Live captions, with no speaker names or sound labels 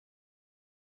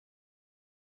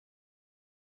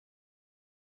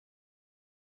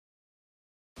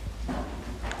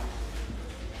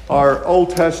Our Old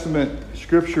Testament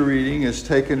scripture reading is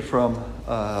taken from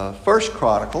 1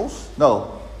 Chronicles.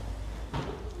 No.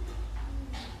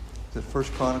 Is it 1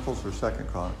 Chronicles or 2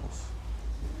 Chronicles?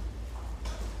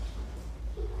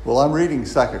 Well, I'm reading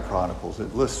 2 Chronicles.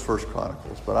 It lists 1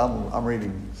 Chronicles, but I'm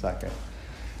reading 2.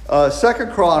 2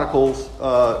 Chronicles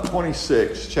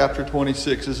 26, chapter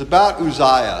 26, is about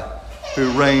Uzziah,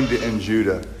 who reigned in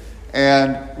Judah.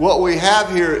 And what we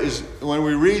have here is, when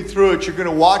we read through it, you're going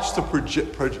to watch the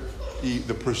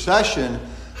procession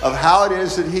of how it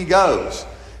is that he goes.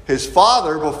 His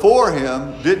father before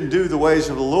him didn't do the ways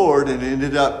of the Lord and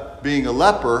ended up being a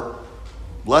leper,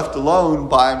 left alone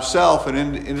by himself, and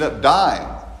ended up dying.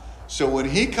 So when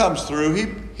he comes through,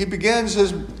 he begins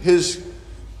his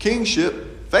kingship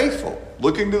faithful,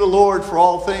 looking to the Lord for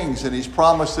all things. And he's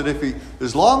promised that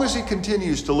as long as he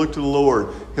continues to look to the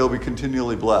Lord, he'll be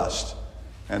continually blessed.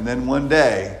 And then one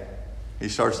day, he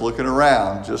starts looking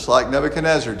around, just like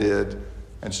Nebuchadnezzar did,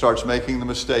 and starts making the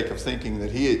mistake of thinking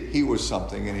that he was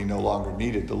something and he no longer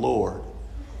needed the Lord.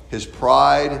 His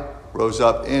pride rose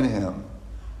up in him.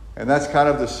 And that's kind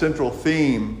of the central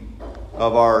theme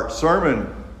of our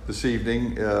sermon this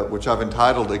evening, which I've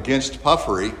entitled Against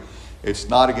Puffery. It's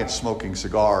not against smoking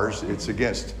cigars. It's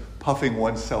against puffing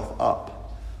oneself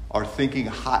up or thinking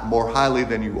more highly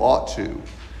than you ought to.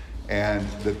 And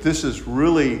that this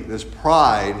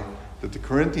pride that the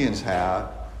Corinthians had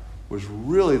was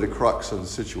really the crux of the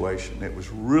situation. It was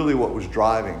really what was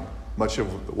driving much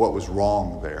of what was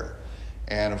wrong there.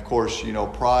 And of course,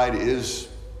 pride is,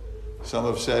 some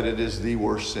have said it is the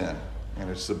worst sin.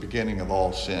 And it's the beginning of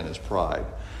all sin, is pride.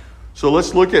 So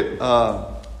let's look at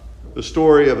the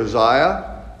story of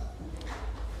Uzziah,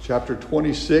 chapter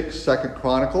 26, 2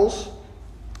 Chronicles.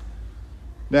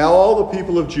 Now all the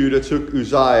people of Judah took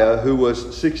Uzziah, who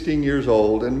was 16 years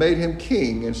old, and made him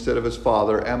king instead of his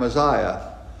father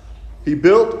Amaziah. He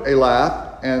built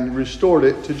Elath and restored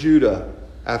it to Judah,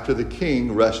 after the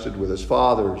king rested with his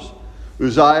fathers.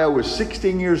 Uzziah was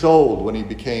 16 years old when he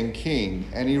became king,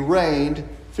 and he reigned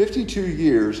 52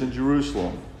 years in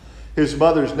Jerusalem. His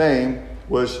mother's name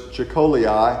was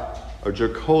Jecoliah, or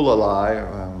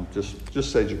Jecolali,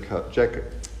 just say Jacob.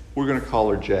 We're going to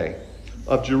call her J,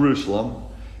 of Jerusalem.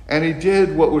 And he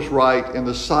did what was right in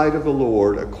the sight of the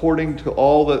Lord, according to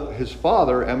all that his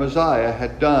father Amaziah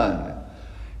had done.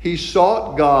 He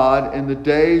sought God in the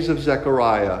days of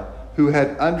Zechariah, who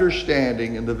had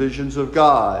understanding in the visions of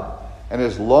God. And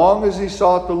as long as he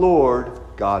sought the Lord,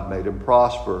 God made him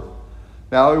prosper.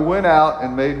 Now he went out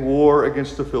and made war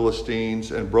against the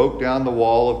Philistines and broke down the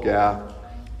wall of Gath,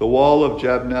 the wall of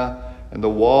Jebna, and the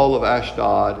wall of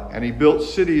Ashdod, and he built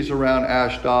cities around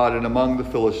Ashdod and among the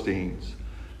Philistines.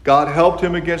 God helped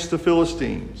him against the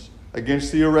Philistines,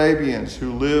 against the Arabians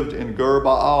who lived in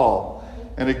Gur-Baal,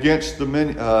 and against the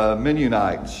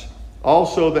Mennonites.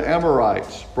 Also the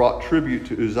Amorites brought tribute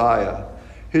to Uzziah.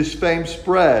 His fame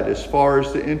spread as far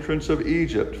as the entrance of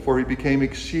Egypt, for he became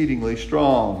exceedingly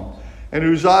strong. And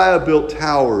Uzziah built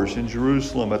towers in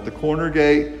Jerusalem at the corner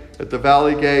gate, at the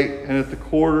valley gate, and at the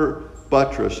quarter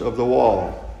buttress of the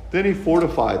wall. Then he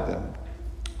fortified them.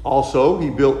 Also, he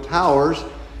built towers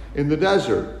in the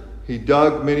desert. He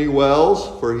dug many wells,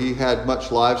 for he had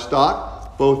much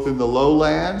livestock, both in the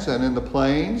lowlands and in the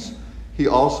plains. He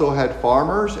also had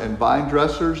farmers and vine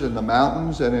dressers in the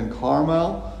mountains and in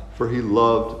Carmel, for he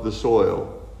loved the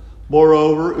soil.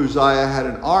 Moreover, Uzziah had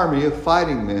an army of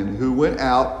fighting men who went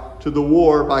out to the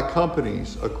war by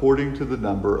companies, according to the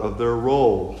number of their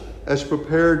roll, as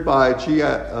prepared by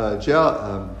Jael,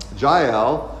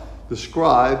 the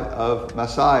scribe of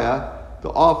Messiah, the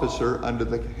officer under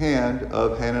the hand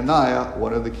of Hananiah,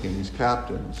 one of the king's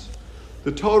captains.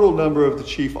 The total number of the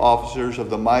chief officers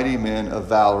of the mighty men of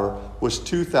valor was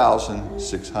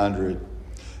 2,600.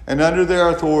 And under their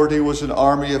authority was an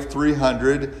army of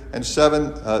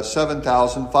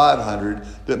 7,500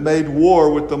 that made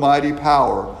war with the mighty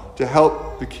power to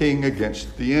help the king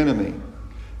against the enemy.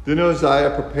 Then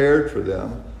Uzziah prepared for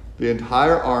them the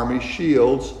entire army,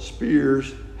 shields,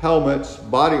 spears, helmets,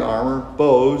 body armor,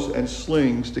 bows, and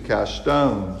slings to cast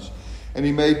stones. And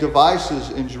he made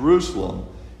devices in Jerusalem,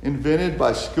 invented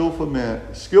by skillful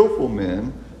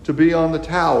men to be on the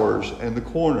towers and the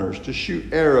corners, to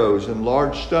shoot arrows and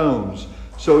large stones.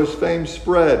 So his fame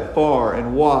spread far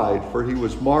and wide, for he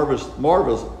was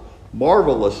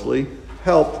marvelously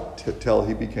helped till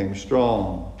he became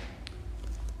strong.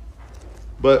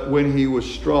 But when he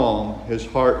was strong, his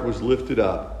heart was lifted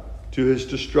up to his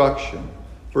destruction.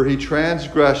 For he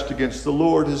transgressed against the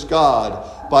Lord his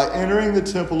God by entering the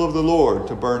temple of the Lord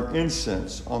to burn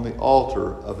incense on the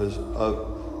altar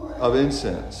of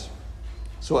incense.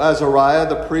 So Azariah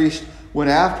the priest went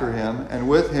after him, and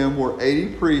with him were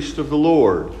 80 priests of the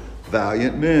Lord,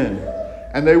 valiant men.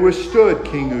 And they withstood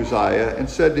King Uzziah and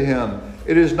said to him,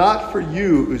 "It is not for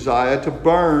you, Uzziah, to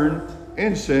burn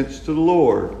incense to the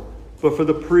Lord, but for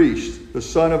the priests, the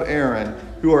son of Aaron,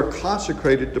 who are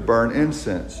consecrated to burn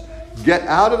incense. Get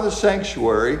out of the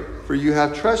sanctuary, for you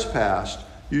have trespassed.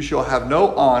 You shall have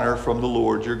no honor from the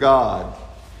Lord your God."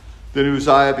 Then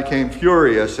Uzziah became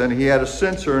furious, and he had a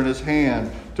censer in his hand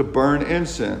to burn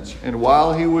incense. And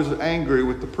while he was angry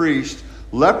with the priest,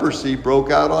 leprosy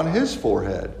broke out on his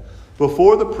forehead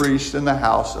before the priest in the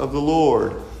house of the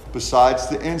Lord, besides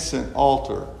the incense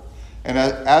altar. And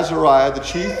Azariah, the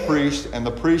chief priest, and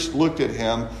the priest looked at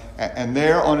him, and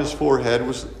there on his forehead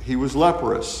he was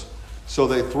leprous. So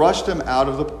they thrust him out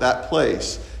of that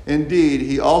place. Indeed,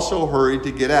 he also hurried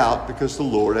to get out because the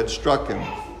Lord had struck him.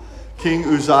 King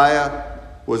Uzziah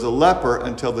was a leper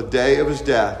until the day of his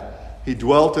death. He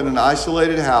dwelt in an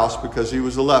isolated house because he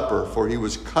was a leper, for he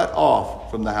was cut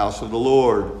off from the house of the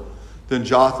Lord. Then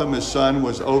Jotham, his son,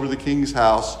 was over the king's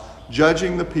house,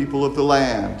 judging the people of the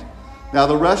land. Now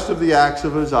the rest of the acts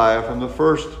of Uzziah, from the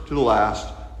first to the last,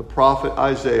 the prophet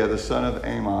Isaiah, the son of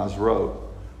Amoz, wrote.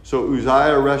 So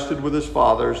Uzziah rested with his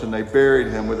fathers, and they buried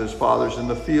him with his fathers in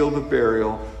the field of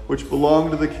burial, which belonged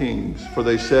to the kings, for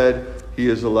they said, "He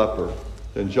is a leper."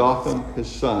 Then Jotham, his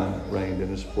son, reigned in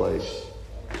his place.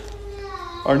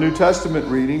 Our New Testament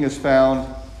reading is found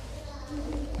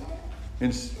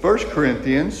in 1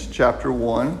 Corinthians chapter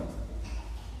 1.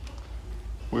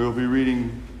 We will be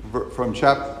reading from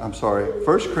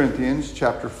 1 Corinthians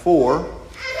chapter 4.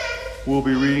 We'll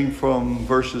be reading from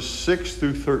verses 6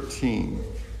 through 13.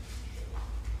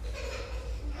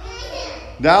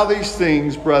 Now these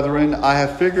things, brethren, I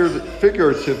have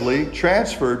figuratively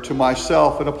transferred to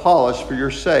myself and Apollos for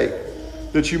your sake,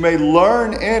 that you may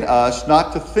learn in us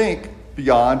not to think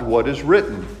beyond what is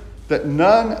written, that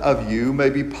none of you may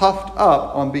be puffed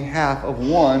up on behalf of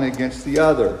one against the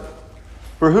other.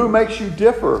 For who makes you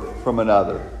differ from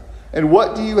another? And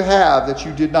what do you have that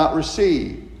you did not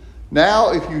receive? Now,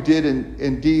 if you did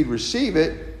indeed receive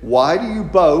it, why do you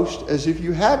boast as if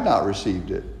you had not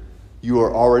received it? You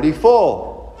are already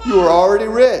full. You are already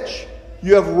rich.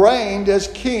 You have reigned as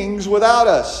kings without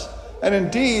us. And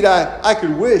indeed, I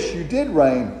could wish you did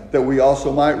reign, that we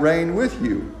also might reign with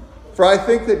you. For I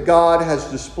think that God has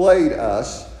displayed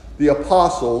us, the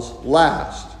apostles,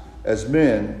 last, as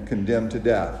men condemned to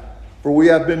death. For we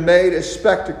have been made a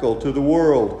spectacle to the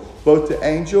world, both to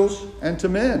angels and to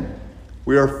men.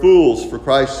 We are fools for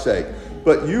Christ's sake,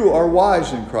 but you are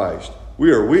wise in Christ.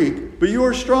 We are weak, but you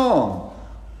are strong.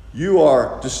 You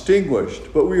are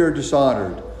distinguished, but we are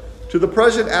dishonored. To the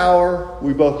present hour,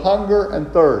 we both hunger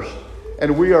and thirst,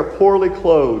 and we are poorly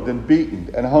clothed and beaten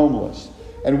and homeless.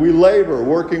 And we labor,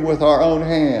 working with our own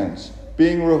hands.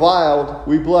 Being reviled,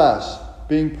 we bless.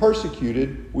 Being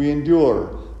persecuted, we endure.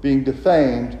 Being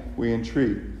defamed, we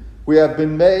entreat. We have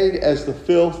been made as the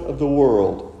filth of the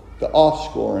world, the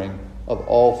offscouring of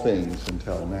all things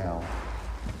until now.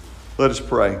 Let us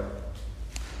pray.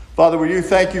 Father, will you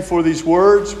thank you for these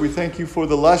words. We thank you for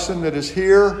the lesson that is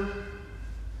here.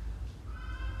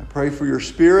 I pray for your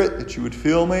Spirit, that you would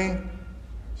fill me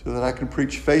so that I can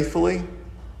preach faithfully,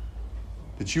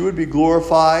 that you would be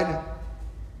glorified,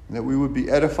 and that we would be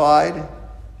edified,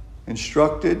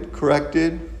 instructed,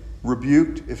 corrected,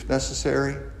 rebuked if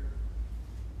necessary,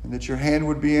 and that your hand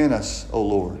would be in us, O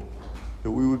Lord,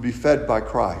 that we would be fed by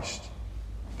Christ,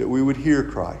 that we would hear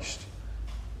Christ,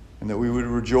 and that we would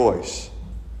rejoice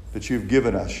that you've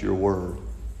given us your word.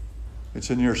 It's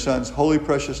in your Son's holy,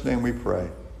 precious name we pray.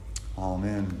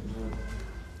 Amen.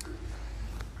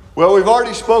 Well, we've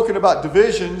already spoken about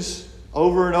divisions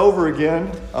over and over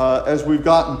again as we've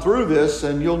gotten through this,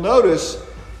 and you'll notice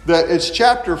that it's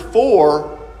chapter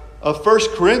 4 of 1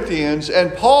 Corinthians,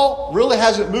 and Paul really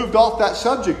hasn't moved off that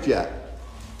subject yet.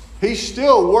 He's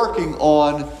still working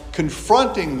on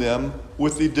confronting them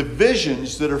with the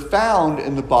divisions that are found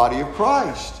in the body of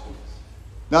Christ.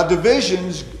 Now,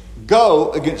 divisions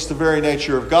go against the very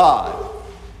nature of God.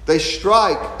 They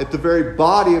strike at the very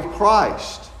body of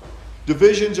Christ.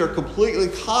 Divisions are completely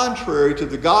contrary to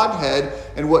the Godhead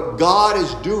and what God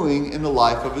is doing in the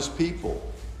life of his people.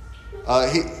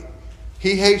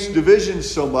 He hates divisions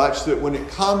so much that when it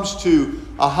comes to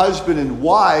a husband and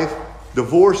wife,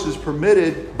 divorce is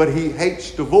permitted, but he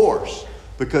hates divorce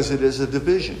because it is a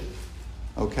division.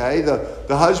 Okay?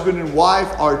 The husband and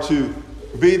wife are to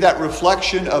be that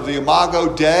reflection of the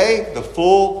Imago Dei, the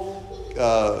full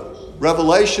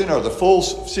revelation or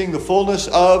seeing the fullness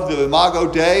of the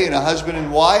Imago Dei in a husband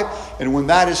and wife. And when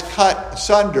that is cut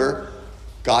asunder,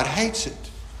 God hates it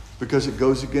because it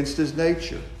goes against his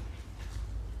nature.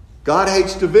 God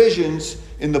hates divisions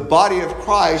in the body of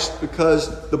Christ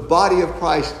because the body of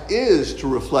Christ is to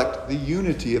reflect the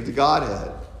unity of the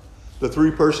Godhead. The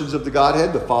three persons of the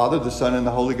Godhead, the Father, the Son, and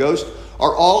the Holy Ghost,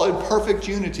 are all in perfect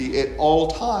unity at all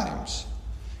times.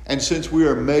 And since we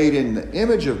are made in the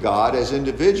image of God as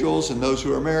individuals and those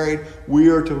who are married, we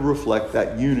are to reflect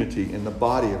that unity in the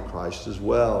body of Christ as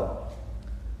well.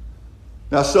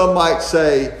 Now, some might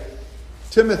say,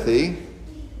 Timothy,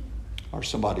 or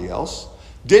somebody else,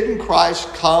 didn't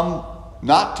Christ come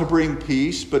not to bring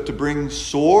peace, but to bring a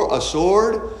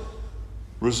sword,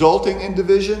 resulting in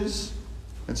divisions?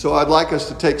 And so I'd like us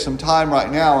to take some time right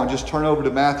now and just turn over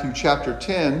to Matthew chapter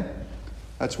 10.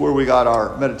 That's where we got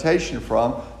our meditation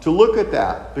from, to look at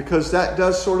that, because that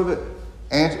does sort of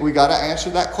we got to answer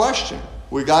that question.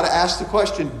 We got to ask the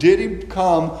question, did he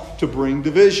come to bring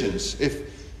divisions? If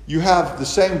you have the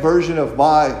same version of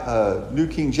my New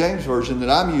King James Version that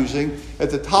I'm using,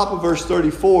 at the top of verse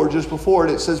 34, just before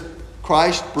it says,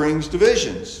 Christ brings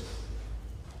divisions.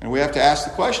 And we have to ask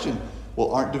the question,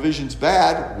 well, aren't divisions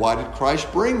bad? Why did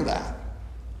Christ bring that?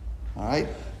 All right.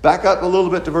 Back up a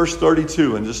little bit to verse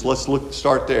 32 and just let's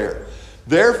start there.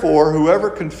 Therefore, whoever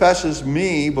confesses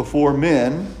me before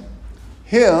men,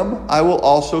 him I will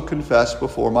also confess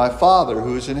before my Father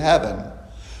who is in heaven.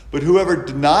 But whoever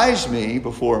denies me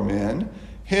before men,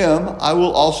 him I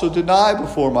will also deny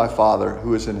before my Father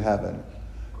who is in heaven.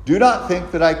 Do not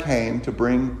think that I came to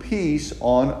bring peace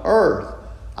on earth.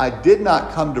 I did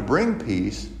not come to bring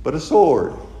peace, but a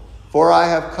sword. For I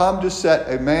have come to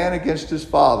set a man against his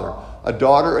father, a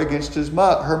daughter against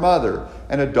her mother,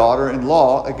 and a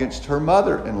daughter-in-law against her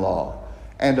mother-in-law.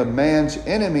 And a man's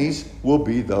enemies will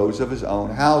be those of his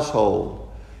own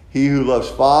household. He who loves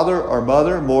father or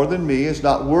mother more than me is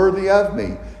not worthy of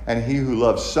me, and he who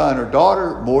loves son or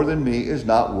daughter more than me is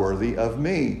not worthy of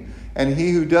me. And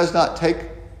he who does not take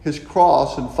his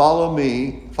cross and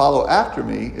follow after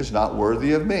me is not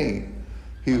worthy of me.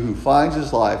 He who finds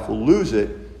his life will lose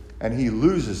it, and he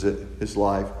loses his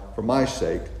life for my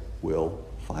sake will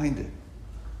find it.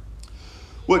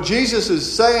 What Jesus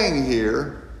is saying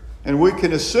here, and we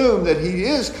can assume that he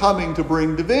is coming to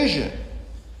bring division,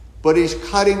 but he's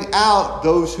cutting out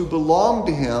those who belong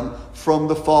to him from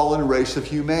the fallen race of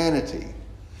humanity.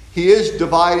 He is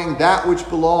dividing that which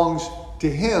belongs to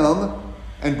him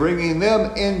and bringing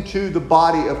them into the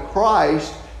body of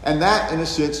Christ, and that, in a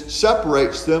sense,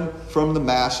 separates them from the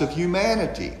mass of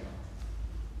humanity.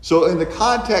 So in the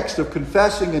context of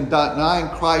confessing and denying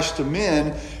Christ to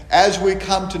men, as we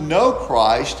come to know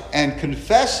Christ and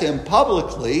confess him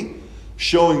publicly,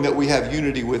 showing that we have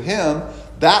unity with him,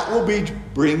 that will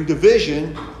bring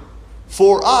division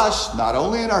for us, not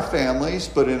only in our families,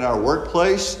 but in our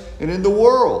workplace and in the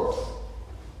world.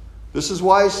 This is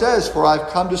why he says, for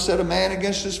I've come to set a man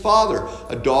against his father,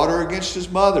 a daughter against his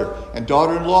mother, and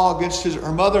daughter-in-law against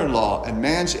her mother-in-law, and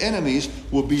man's enemies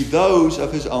will be those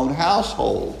of his own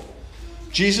household.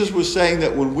 Jesus was saying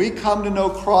that when we come to know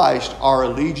Christ, our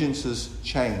allegiances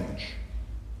change.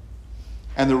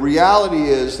 And the reality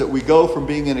is that we go from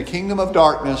being in a kingdom of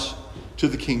darkness to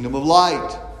the kingdom of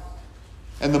light.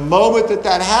 And the moment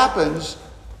that happens,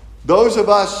 those of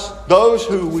us, those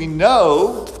who we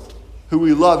know, who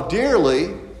we love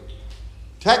dearly,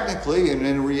 technically and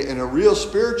in a real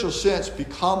spiritual sense,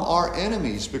 become our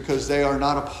enemies because they are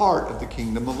not a part of the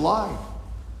kingdom of light.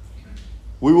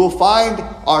 We will find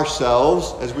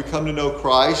ourselves, as we come to know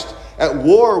Christ, at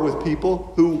war with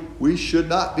people who we should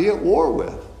not be at war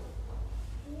with,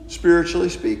 spiritually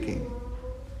speaking.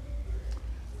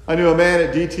 I knew a man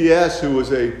at DTS who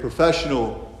was a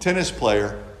professional tennis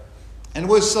player and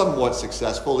was somewhat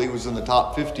successful. He was in the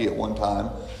top 50 at one time,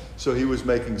 so he was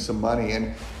making some money.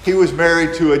 And he was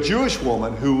married to a Jewish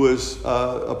woman who was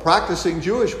a practicing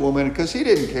Jewish woman because he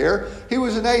didn't care. He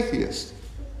was an atheist.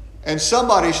 And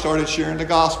somebody started sharing the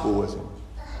gospel with him.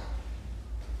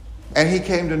 And he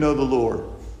came to know the Lord.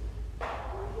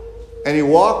 And he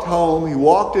walked home, he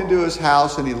walked into his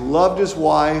house, and he loved his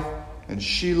wife, and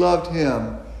she loved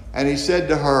him. And he said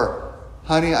to her,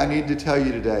 honey, I need to tell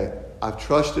you today, I've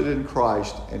trusted in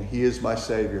Christ, and he is my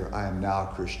Savior. I am now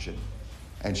a Christian.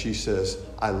 And she says,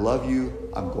 I love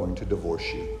you, I'm going to divorce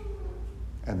you.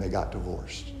 And they got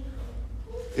divorced.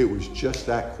 It was just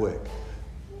that quick.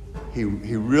 He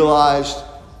realized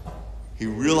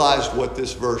what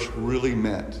this verse really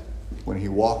meant when he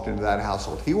walked into that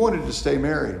household. He wanted to stay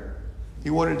married.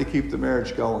 He wanted to keep the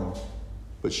marriage going.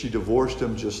 But she divorced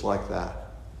him just like that.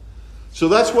 So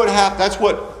that's what happened. That's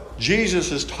what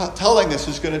Jesus is telling us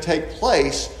is going to take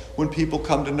place when people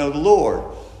come to know the Lord.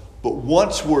 But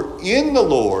once we're in the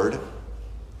Lord,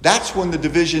 that's when the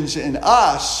divisions in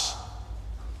us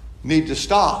need to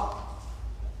stop.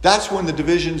 That's when the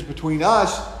divisions between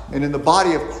us and in the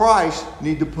body of Christ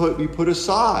need to be put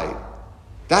aside.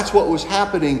 That's what was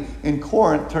happening in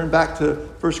Corinth. Turn back to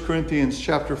 1 Corinthians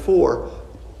chapter 4.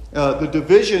 The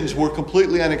divisions were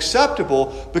completely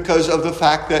unacceptable because of the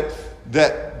fact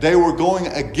that they were going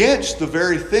against the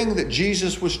very thing that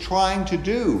Jesus was trying to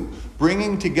do,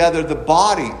 bringing together the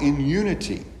body in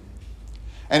unity.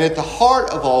 And at the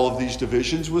heart of all of these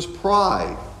divisions was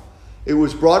pride. It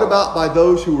was brought about by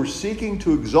those who were seeking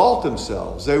to exalt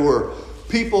themselves. They were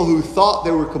people who thought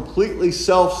they were completely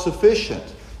self-sufficient.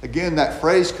 Again, that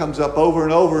phrase comes up over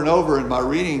and over and over in my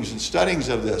readings and studies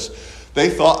of this. They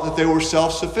thought that they were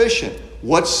self-sufficient.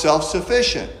 What's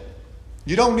self-sufficient?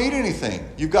 You don't need anything.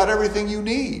 You've got everything you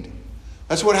need.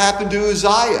 That's what happened to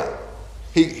Uzziah.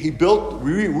 He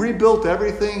rebuilt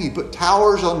everything. He put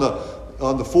towers on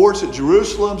the forts at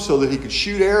Jerusalem so that he could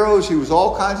shoot arrows. He was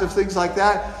all kinds of things like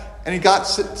that. And he got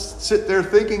sit there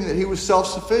thinking that he was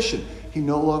self-sufficient. He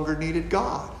no longer needed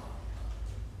God.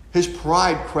 His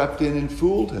pride crept in and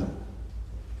fooled him.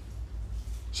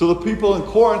 So the people in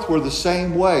Corinth were the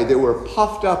same way. They were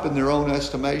puffed up in their own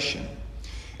estimation.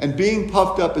 And being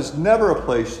puffed up is never a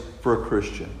place for a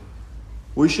Christian.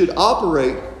 We should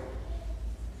operate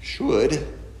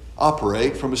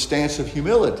from a stance of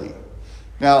humility.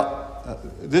 Now,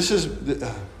 this is...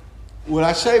 When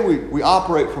I say we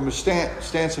operate from a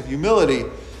stance of humility,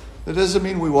 that doesn't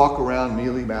mean we walk around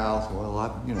mealy-mouthed.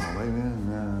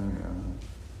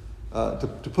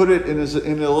 To put it in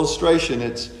an illustration,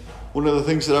 it's one of the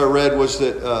things that I read was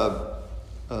that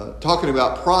talking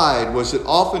about pride was that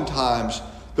oftentimes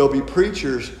there'll be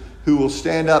preachers who will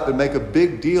stand up and make a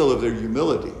big deal of their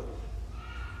humility.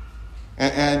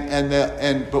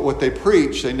 But what they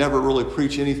preach, they never really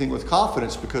preach anything with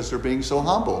confidence because they're being so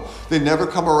humble. They never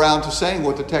come around to saying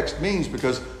what the text means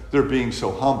because they're being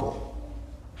so humble.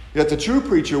 Yet the true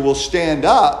preacher will stand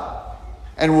up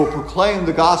and will proclaim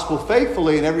the gospel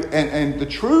faithfully and the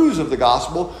truths of the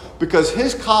gospel, because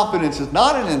his confidence is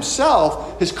not in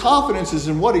himself. His confidence is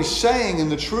in what he's saying in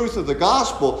the truth of the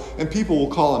gospel, and people will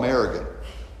call him arrogant.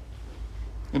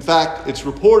 In fact, it's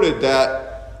reported that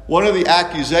one of the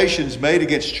accusations made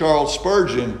against Charles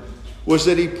Spurgeon was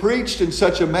that he preached in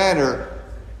such a manner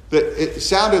that it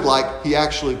sounded like he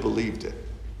actually believed it.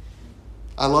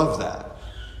 I love that.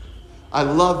 I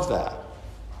love that.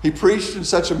 He preached in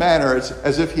such a manner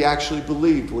as if he actually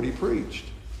believed what he preached.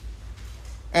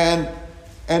 And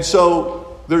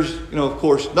so there's, of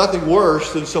course, nothing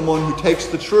worse than someone who takes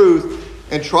the truth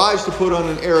and tries to put on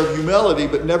an air of humility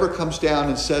but never comes down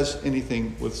and says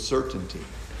anything with certainty.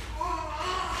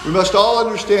 We must all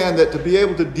understand that to be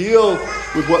able to deal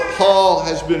with what Paul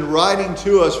has been writing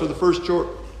to us for the first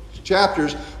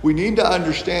chapters, we need to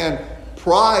understand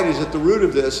pride is at the root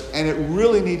of this, and it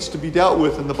really needs to be dealt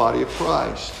with in the body of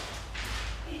Christ.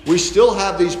 We still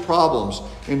have these problems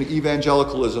in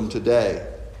evangelicalism today.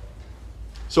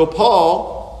 So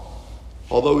Paul,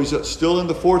 although he's still in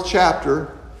the 4th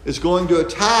chapter, is going to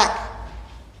attack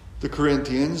the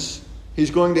Corinthians.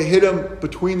 He's going to hit them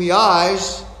between the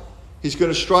eyes. He's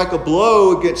going to strike a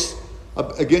blow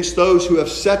against those who have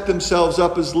set themselves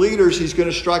up as leaders. He's going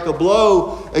to strike a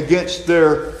blow against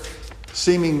their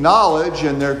seeming knowledge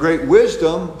and their great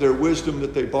wisdom, their wisdom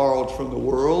that they borrowed from the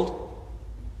world.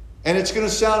 And it's going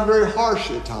to sound very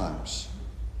harsh at times.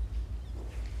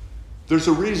 There's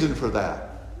a reason for that.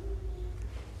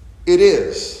 It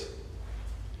is.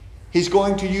 He's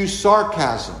going to use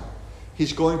sarcasm.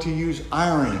 He's going to use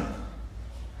irony.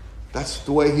 That's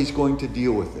the way he's going to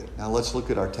deal with it. Now let's look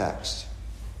at our text.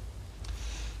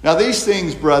 Now these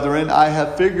things, brethren, I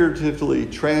have figuratively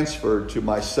transferred to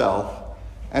myself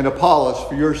and Apollos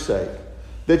for your sake,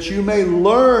 that you may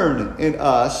learn in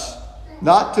us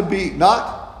not to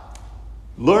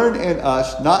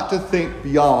think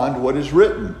beyond what is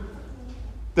written,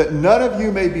 that none of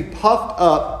you may be puffed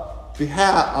up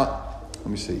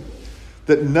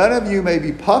that none of you may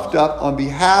be puffed up on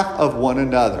behalf of one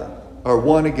another, or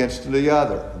one against the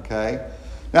other. Okay?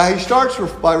 Now he starts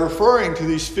by referring to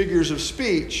these figures of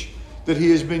speech that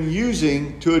he has been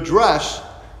using to address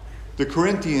the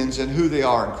Corinthians and who they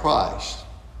are in Christ.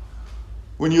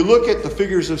 When you look at the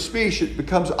figures of speech, it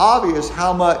becomes obvious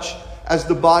how much, as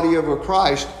the body of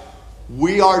Christ,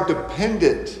 we are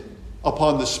dependent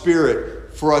upon the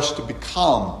Spirit for us to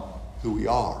become who we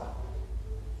are.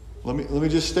 Let me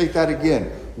just state that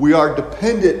again. We are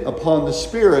dependent upon the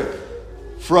Spirit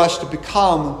for us to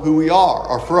become who we are,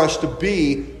 or for us to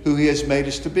be who he has made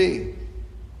us to be.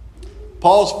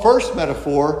 Paul's first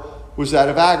metaphor was that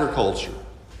of agriculture.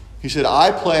 He said,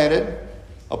 I planted,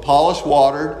 Apollos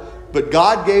watered, but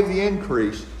God gave the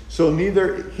increase. So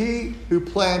neither he who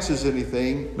plants is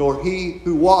anything, nor he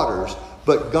who waters,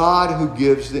 but God who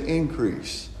gives the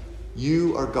increase.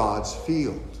 You are God's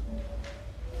field.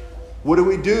 What do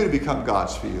we do to become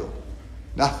God's field?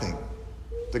 Nothing.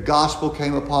 The gospel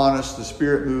came upon us, the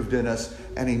Spirit moved in us,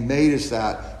 and He made us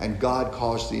that, and God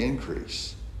caused the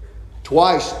increase.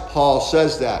 Twice Paul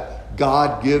says that.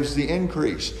 God gives the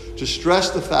increase. To stress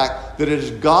the fact that it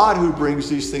is God who brings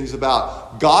these things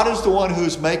about. God is the one who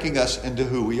is making us into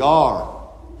who we are.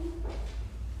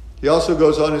 He also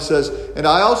goes on and says, and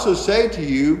I also say to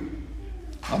you,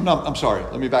 I'm sorry,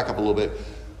 let me back up a little bit.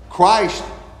 Christ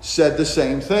said the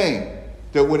same thing.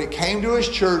 That when it came to His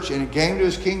church and it came to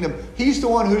His kingdom, He's the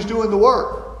one who's doing the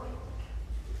work.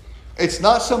 It's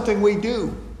not something we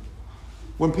do.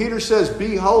 When Peter says,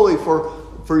 be holy for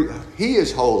He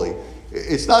is holy,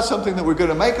 it's not something that we're going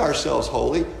to make ourselves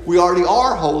holy. We already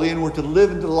are holy, and we're to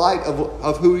live in the light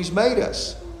of who He's made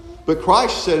us. But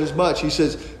Christ said as much. He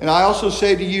says, and I also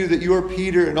say to you that you are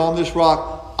Peter, and on this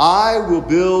rock I will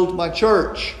build my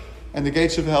church, and the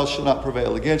gates of hell shall not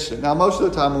prevail against it. Now, most of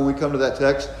the time when we come to that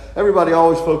text, everybody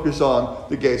always focuses on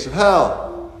the gates of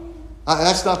hell.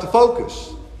 That's not the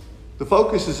focus. The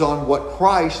focus is on what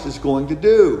Christ is going to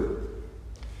do.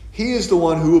 He is the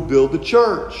one who will build the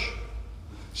church.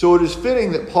 So it is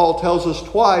fitting that Paul tells us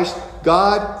twice,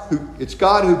 it's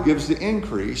God who gives the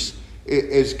increase.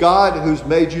 It's God who's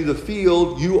made you the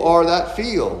field. You are that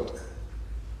field.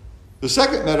 The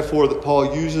second metaphor that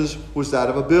Paul uses was that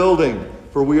of a building.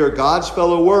 For we are God's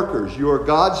fellow workers. You are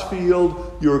God's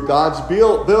field. You are God's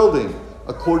building,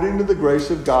 according to the grace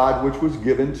of God which was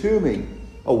given to me.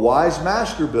 A wise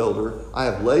master builder, I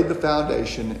have laid the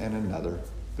foundation, and another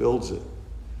builds it.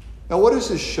 Now, what does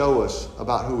this show us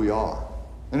about who we are?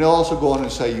 And he'll also go on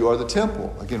and say, you are the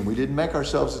temple. Again, we didn't make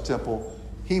ourselves the temple.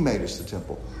 He made us the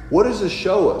temple. What does this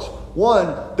show us? One,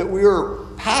 that we are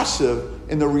passive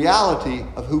in the reality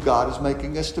of who God is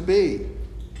making us to be.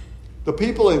 The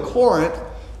people in Corinth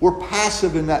were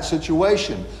passive in that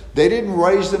situation. They didn't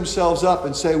raise themselves up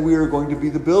and say, we are going to be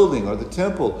the building or the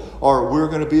temple, or we're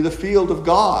going to be the field of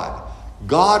God.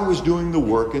 God was doing the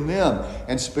work in them.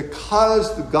 And it's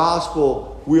because the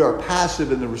gospel, we are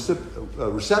passive in the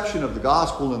reception of the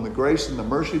gospel and the grace and the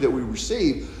mercy that we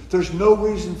receive, there's no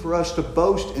reason for us to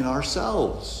boast in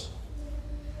ourselves.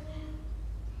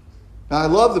 Now, I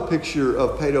love the picture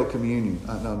of pedo communion.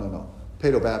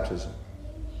 Pedo baptism.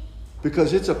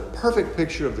 Because it's a perfect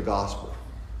picture of the gospel.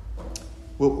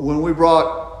 When we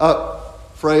brought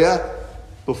up Freya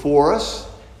before us,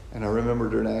 and I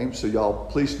remembered her name, so y'all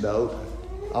please note,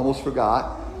 I almost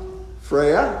forgot.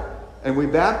 Freya, and we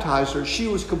baptized her, she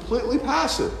was completely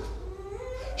passive.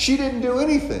 She didn't do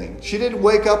anything. She didn't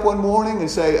wake up one morning and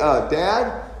say,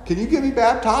 Dad, can you get me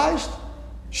baptized?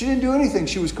 She didn't do anything.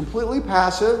 She was completely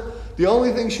passive. The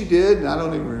only thing she did, and I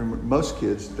don't even remember, most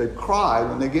kids, they cry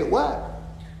when they get wet.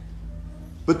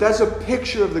 But that's a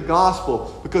picture of the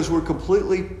gospel because we're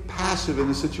completely passive in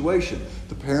the situation.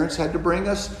 The parents had to bring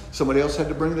us. Somebody else had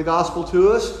to bring the gospel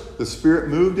to us. The Spirit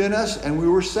moved in us and we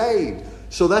were saved.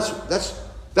 So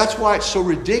that's why it's so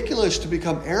ridiculous to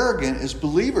become arrogant as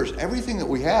believers. Everything that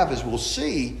we have, as we'll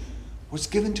see, was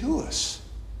given to us.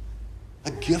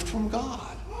 A gift from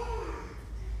God.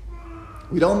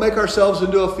 We don't make ourselves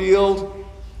into a field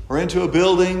or into a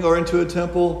building or into a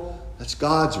temple. That's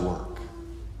God's work.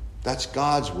 That's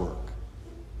God's work.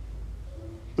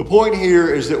 The point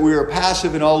here is that we are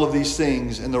passive in all of these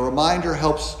things, and the reminder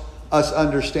helps us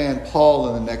understand Paul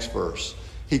in the next verse.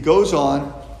 He goes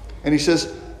on and he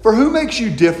says, for who makes you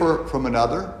differ from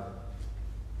another?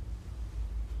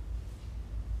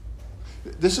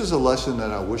 This is a lesson that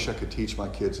I wish I could teach my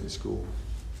kids in school.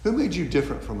 Who made you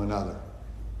different from another?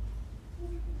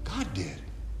 God did.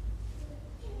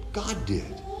 God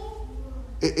did.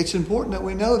 It's important that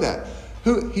we know that.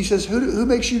 He says, who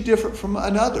makes you different from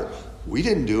another? We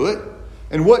didn't do it.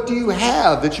 And what do you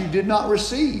have that you did not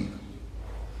receive?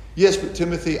 Yes, but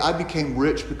Timothy, I became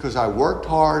rich because I worked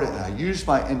hard and I used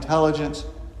my intelligence.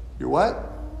 Your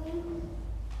what?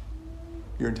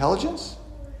 Your intelligence?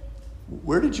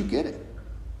 Where did you get it?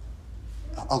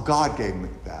 Oh, God gave me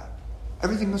that.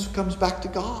 Everything comes back to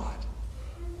God.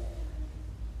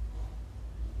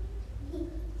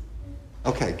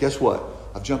 Okay, guess what?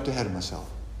 I've jumped ahead of myself.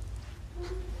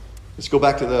 Let's go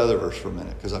back to the other verse for a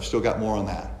minute because I've still got more on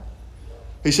that.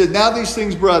 He said, now these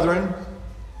things, brethren,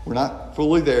 we're not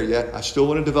fully there yet. I still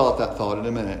want to develop that thought in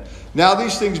a minute. Now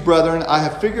these things, brethren, I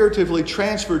have figuratively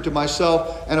transferred to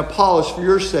myself and Apollos for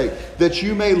your sake, that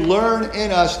you may learn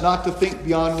in us not to think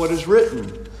beyond what is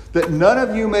written, that none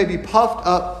of you may be puffed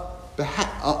up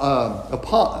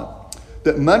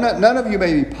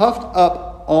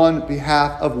on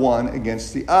behalf of one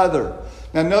against the other.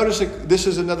 Now notice, this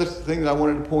is another thing that I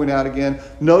wanted to point out again.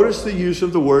 Notice the use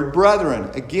of the word brethren.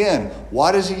 Again,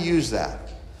 why does he use that?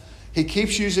 He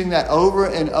keeps using that over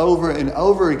and over and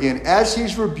over again as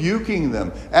he's rebuking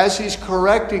them, as he's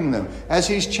correcting them, as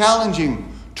he's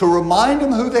challenging to remind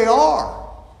them who they are.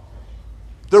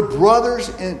 They're brothers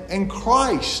in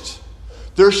Christ.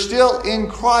 They're still in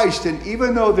Christ. And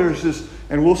even though there's this,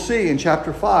 and we'll see in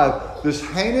chapter 5, this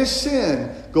heinous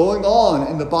sin going on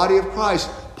in the body of Christ,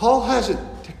 Paul hasn't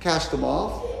cast them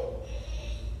off.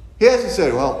 He hasn't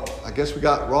said, well, I guess we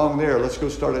got wrong there. Let's go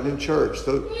start a new church.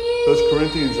 Those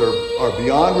Corinthians are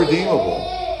beyond redeemable.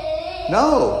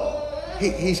 No.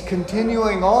 He's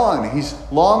continuing on. He's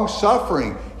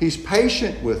long-suffering. He's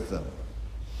patient with them.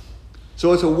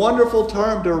 So it's a wonderful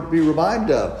term to be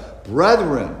reminded of.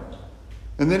 Brethren.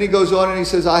 And then he goes on and he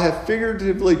says, I have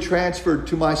figuratively transferred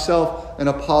to myself and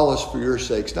Apollos for your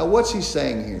sakes. Now what's he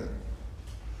saying here?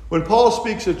 When Paul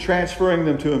speaks of transferring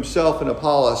them to himself and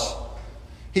Apollos,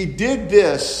 he did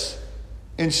this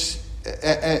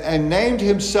and named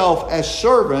himself as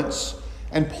servants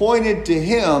and pointed to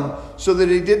him so that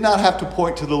he did not have to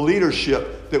point to the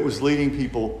leadership that was leading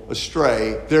people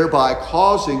astray, thereby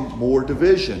causing more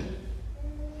division.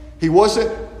 He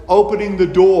wasn't opening the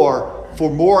door for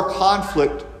more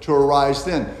conflict to arise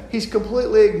then. He's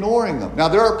completely ignoring them. Now,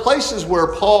 there are places where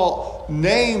Paul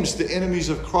names the enemies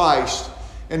of Christ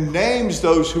and names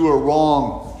those who are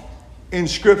wrong in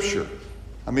Scripture.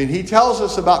 I mean, he tells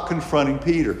us about confronting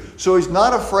Peter. So he's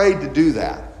not afraid to do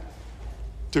that,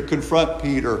 to confront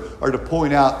Peter or to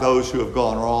point out those who have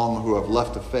gone wrong, who have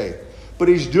left the faith. But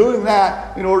he's doing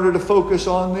that in order to focus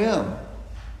on them.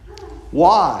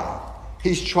 Why?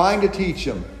 He's trying to teach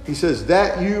them. He says,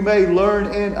 that you may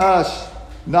learn in us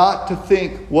not to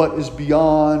think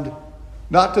beyond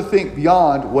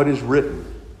what is written.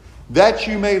 That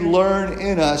you may learn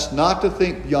in us not to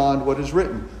think beyond what is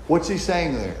written. What's he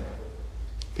saying there?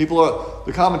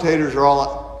 The commentators are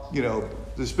all,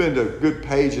 they spend a good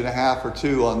page and a half or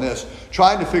two on this,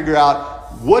 trying to figure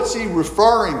out what's he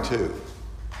referring to.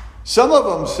 Some of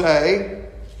them say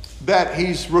that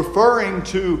he's referring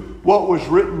to what was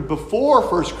written before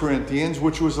 1 Corinthians,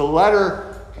 which was a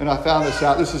letter, and I found this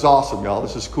out. This is awesome, y'all.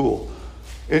 This is cool.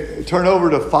 Turn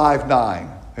over to 5:9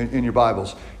 in your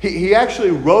Bibles. He actually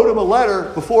wrote him a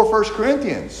letter before 1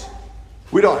 Corinthians.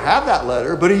 We don't have that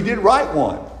letter, but he did write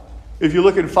one. If you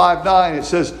look at 5:9, it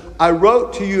says, I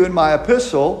wrote to you in my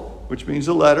epistle, which means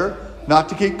a letter, not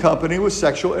to keep company with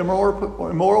sexual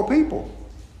immoral people.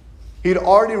 He'd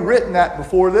already written that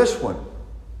before this one.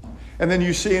 And then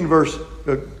you see in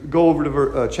go over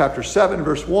to chapter 7,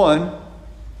 verse 1,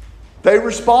 they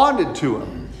responded to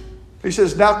him. He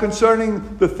says, now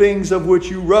concerning the things of which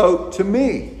you wrote to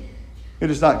me, it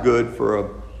is not good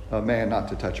for a man not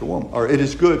to touch a woman, or it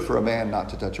is good for a man not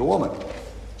to touch a woman.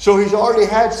 So he's already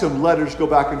had some letters go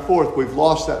back and forth. We've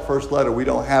lost that first letter. We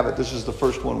don't have it. This is the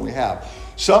first one we have.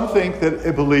 Some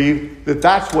believe that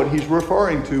that's what he's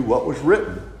referring to, what was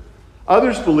written.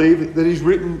 Others believe that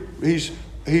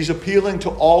he's appealing to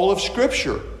all of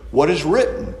Scripture. What is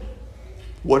written?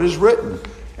 What is written?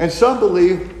 And some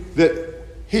believe that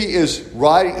he is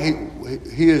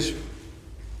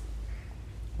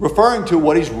referring to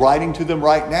what he's writing to them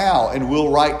right now and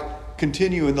will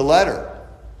continue in the letter.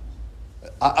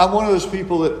 I'm one of those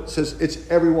people that says it's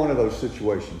every one of those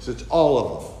situations. It's all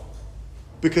of them.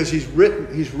 Because he's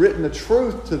written the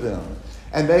truth to them.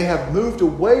 And they have moved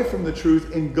away from the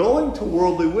truth and going to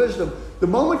worldly wisdom. The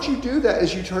moment you do that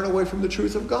is you turn away from the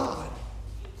truth of God.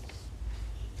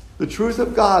 The truth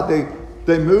of God,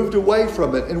 they moved away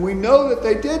from it. And we know that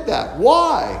they did that.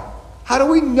 Why? How do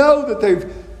we know that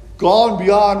they've gone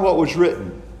beyond what was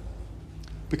written?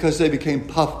 Because they became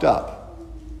puffed up.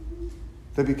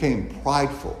 They became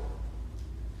prideful.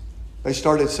 They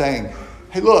started saying,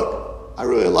 hey, look, I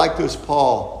really like this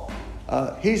Paul.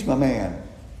 He's my man.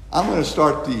 I'm going to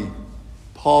start the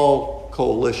Paul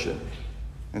Coalition.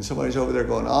 And somebody's over there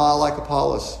going, I like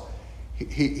Apollos.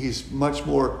 He's much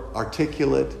more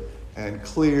articulate and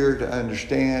clear to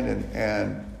understand.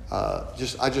 And I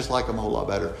just like him a whole lot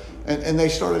better. And they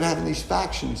started having these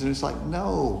factions. And it's like,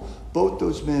 no, both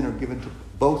those men are given to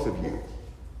both of you.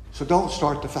 So don't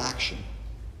start the faction.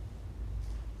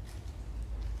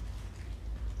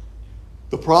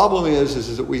 The problem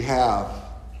is that we have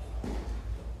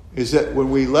is that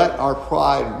when we let our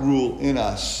pride rule in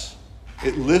us,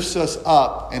 it lifts us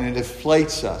up and it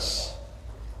inflates us.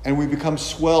 And we become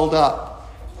swelled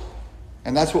up.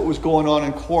 And that's what was going on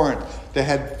in Corinth. They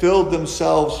had filled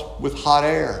themselves with hot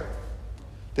air.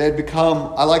 They had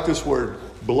become, I like this word,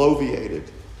 bloviated.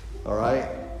 All right?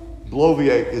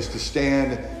 bloviate is to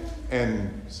stand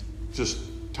and just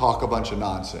talk a bunch of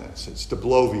nonsense. It's to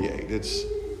bloviate.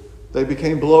 They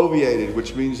became bloviated,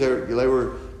 which means they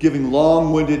were giving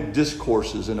long-winded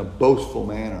discourses in a boastful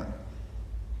manner.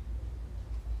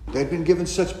 They'd been given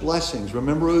such blessings.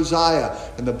 Remember Uzziah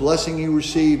and the blessing he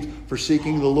received for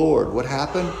seeking the Lord. What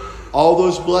happened? All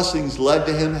those blessings led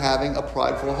to him having a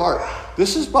prideful heart.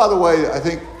 This is, by the way, I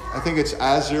think it's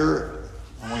Azir,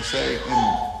 I want to say,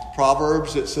 in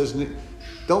Proverbs, it says,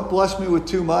 don't bless me with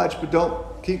too much, but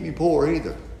don't keep me poor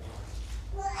either.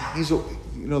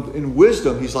 In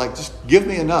wisdom, he's like, just give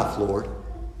me enough, Lord.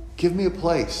 Give me a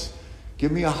place.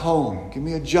 Give me a home. Give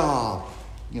me a job.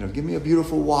 Give me a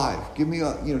beautiful wife. Give me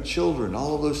children,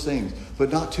 all of those things.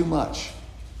 But not too much,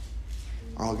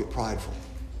 or I'll get prideful.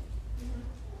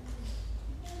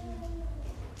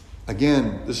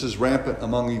 Again, this is rampant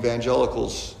among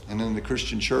evangelicals and in the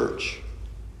Christian church.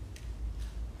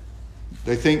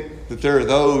 They think that there are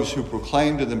those who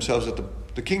proclaim to themselves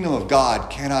that the kingdom of God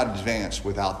cannot advance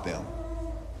without them.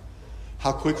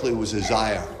 How quickly was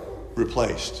Uzziah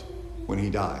replaced when he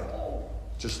died?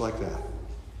 Just like that.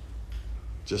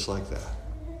 Just like that.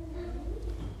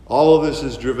 All of this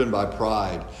is driven by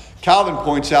pride. Calvin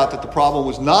points out that the problem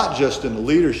was not just in the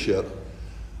leadership.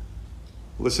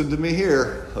 Listen to me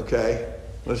here, okay?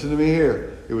 Listen to me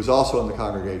here. It was also in the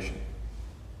congregation.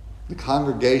 The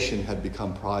congregation had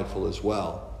become prideful as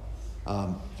well.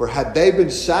 For had they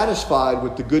been satisfied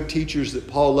with the good teachers that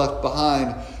Paul left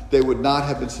behind, they would not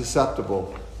have been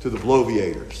susceptible to the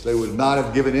bloviators. They would not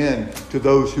have given in to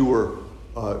those who were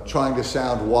trying to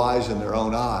sound wise in their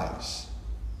own eyes.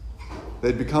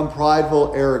 They'd become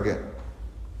prideful, arrogant.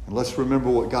 And let's remember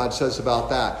what God says about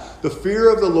that. The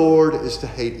fear of the Lord is to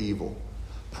hate evil.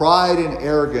 Pride and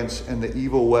arrogance and the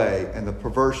evil way and the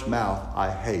perverse mouth I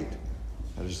hate.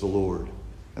 That is the Lord.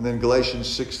 And then Galatians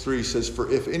 6:3 says, for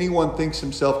if anyone thinks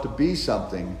himself to be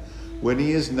something, when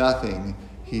he is nothing,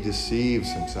 he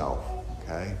deceives himself.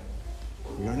 Okay?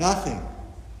 We are nothing.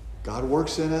 God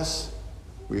works in us.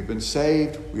 We've been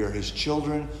saved. We are his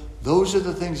children. Those are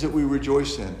the things that we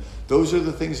rejoice in. Those are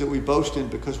the things that we boast in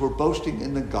because we're boasting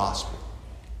in the gospel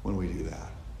when we do that.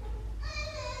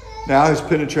 Now his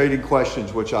penetrating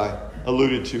questions, which I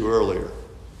alluded to earlier.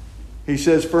 He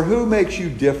says, for who makes you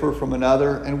differ from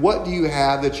another? And what do you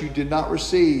have that you did not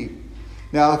receive?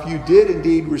 Now, if you did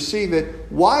indeed receive it,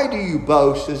 why do you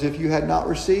boast as if you had not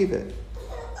received it?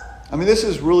 I mean, this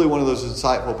is really one of those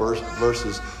insightful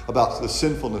verses about the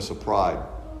sinfulness of pride.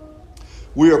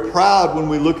 We are proud when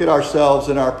we look at ourselves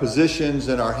and our positions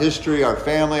and our history, our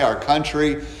family, our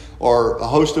country, or a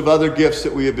host of other gifts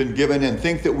that we have been given and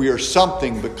think that we are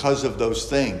something because of those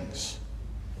things.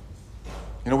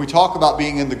 We talk about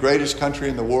being in the greatest country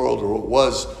in the world, or it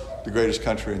was the greatest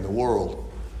country in the world.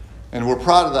 And we're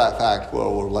proud of that fact.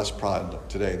 Well, we're less proud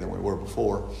today than we were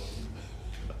before.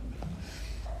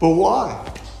 But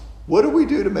why? What do we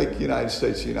do to make the United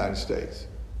States the United States?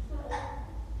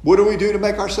 What do we do to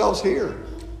make ourselves here?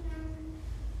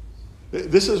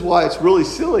 This is why it's really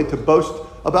silly to boast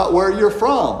about where you're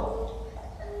from.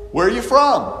 Where are you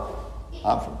from?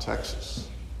 I'm from Texas.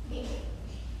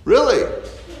 Really?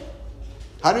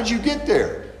 How did you get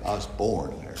there? I was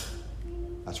born there.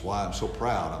 That's why I'm so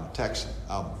proud. I'm a Texan.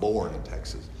 I'm born in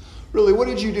Texas. Really, what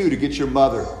did you do to get your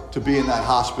mother to be in that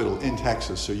hospital in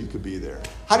Texas so you could be there?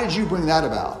 How did you bring that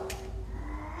about?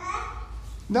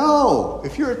 No,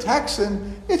 if you're a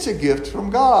Texan, it's a gift from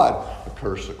God. A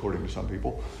curse, according to some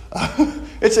people.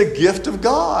 It's a gift of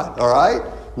God, all right?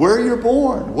 Where you're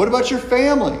born. What about your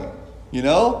family?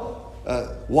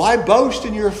 Why boast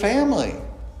in your family?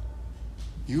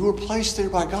 You were placed there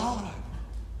by God.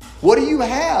 What do you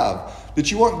have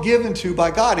that you weren't given to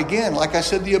by God? Again, like I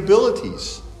said, the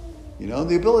abilities.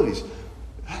 The abilities.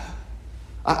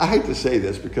 I hate to say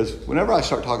this because whenever I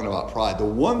start talking about pride, the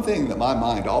one thing that my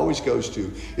mind always goes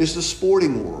to is the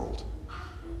sporting world.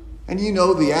 And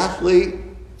the athlete,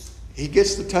 he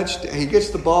gets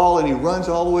the ball and he runs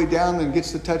all the way down and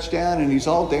gets the touchdown and he's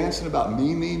all dancing about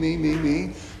me, me, me, me,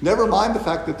 me. Never mind the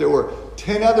fact that there were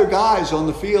 10 other guys on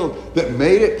the field that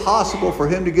made it possible for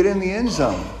him to get in the end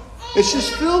zone. It's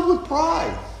just filled with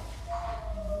pride.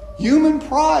 Human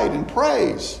pride and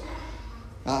praise.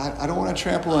 I don't want to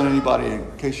trample on anybody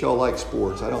in case y'all like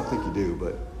sports. I don't think you do,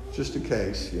 but just in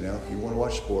case, if you want to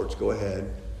watch sports, go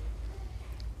ahead.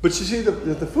 But you see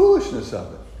the foolishness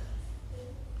of it.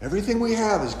 Everything we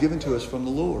have is given to us from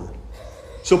the Lord.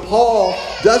 So Paul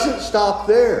doesn't stop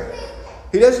there.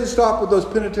 He doesn't stop with those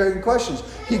penetrating questions.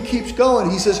 He keeps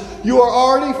going. He says, you are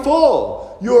already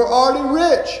full. You are already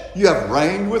rich. You have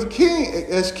reigned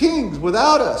as kings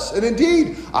without us. And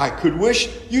indeed, I could wish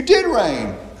you did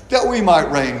reign. that we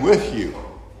might reign with you.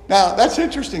 Now, that's an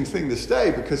interesting thing to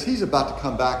say because he's about to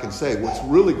come back and say what's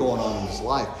really going on in his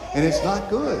life, and it's not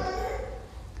good.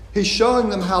 He's showing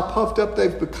them how puffed up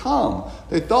they've become.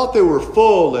 They thought they were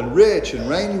full and rich and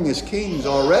reigning as kings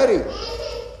already.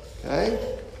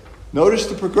 Okay? Notice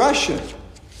the progression.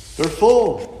 They're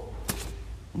full.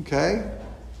 Okay?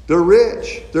 They're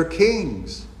rich. They're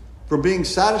kings. From being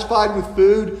satisfied with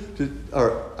food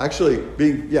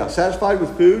satisfied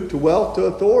with food to wealth to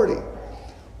authority.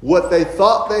 What they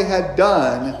thought they had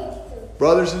done,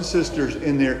 brothers and sisters,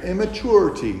 in their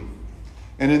immaturity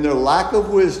and in their lack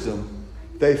of wisdom,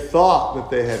 they thought that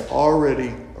they had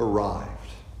already arrived.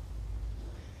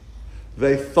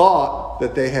 They thought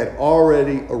that they had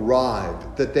already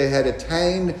arrived, that they had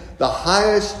attained the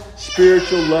highest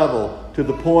spiritual level to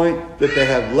the point that they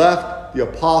had left the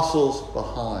apostles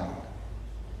behind.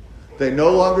 They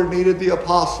no longer needed the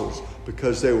apostles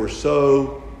because they were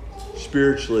so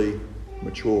spiritually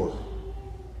mature.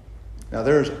 Now,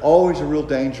 there is always a real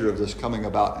danger of this coming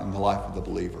about in the life of the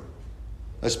believer,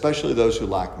 especially those who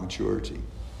lack maturity.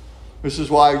 This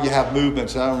is why you have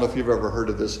movements, and I don't know if you've ever heard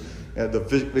of this, the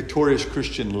victorious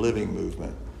Christian living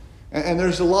movement. And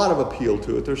there's a lot of appeal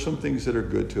to it. There's some things that are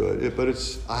good to it, but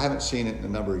I haven't seen it in a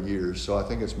number of years, so I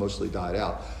think it's mostly died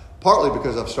out. Partly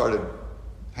because I've started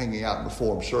hanging out in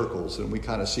Reformed circles, and we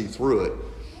kind of see through it.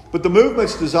 But the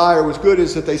movement's desire was good,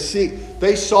 is that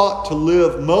they sought to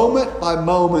live moment by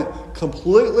moment,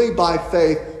 completely by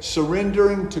faith,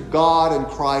 surrendering to God and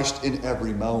Christ in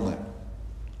every moment.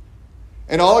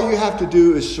 And all you have to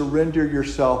do is surrender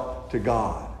yourself to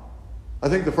God. I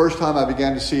think the first time I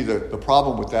began to see the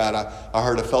problem with that, I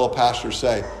heard a fellow pastor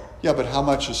say, yeah, but how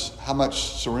much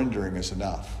surrendering is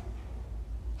enough?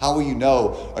 How will you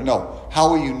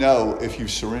know if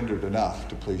you've surrendered enough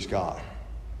to please God?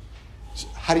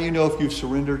 How do you know if you've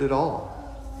surrendered at all?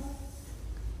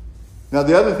 Now,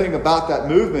 the other thing about that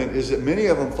movement is that many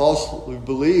of them falsely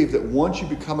believe that once you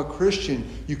become a Christian,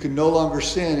 you can no longer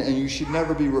sin and you should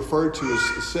never be referred to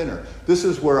as a sinner. This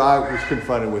is where I was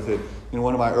confronted with it in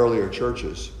one of my earlier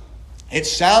churches. It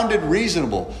sounded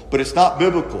reasonable, but it's not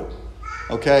biblical.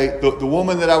 Okay, the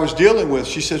woman that I was dealing with,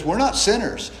 she says, we're not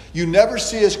sinners. You never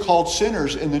see us called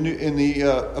sinners in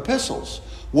the epistles.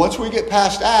 Once we get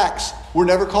past Acts, we're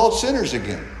never called sinners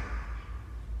again.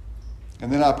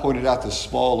 And then I pointed out this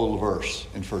small little verse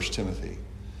in 1 Timothy.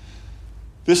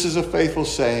 This is a faithful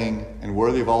saying and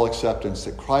worthy of all acceptance,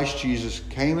 that Christ Jesus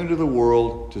came into the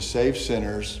world to save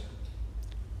sinners,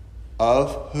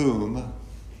 of whom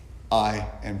I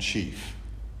am chief.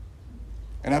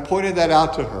 And I pointed that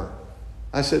out to her.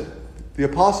 I said, the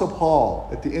Apostle Paul,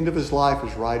 at the end of his life,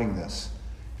 is writing this,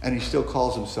 and he still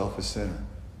calls himself a sinner.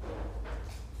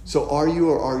 So are you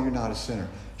or are you not a sinner?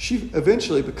 She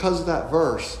eventually, because of that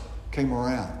verse, came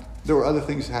around. There were other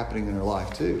things happening in her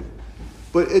life too.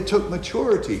 But it took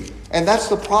maturity. And that's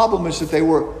the problem, is that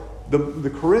the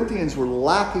Corinthians were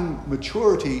lacking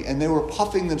maturity, and they were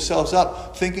puffing themselves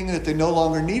up, thinking that they no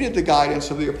longer needed the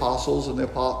guidance of the apostles and the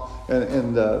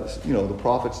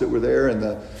prophets that were there, and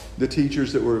the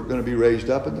teachers that were going to be raised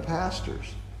up, and the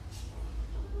pastors.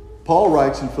 Paul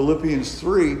writes in Philippians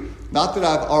 3, not that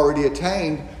I've already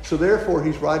attained, so therefore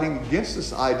he's writing against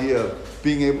this idea of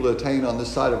being able to attain on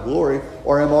this side of glory,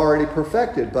 or am already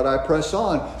perfected, but I press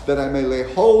on that I may lay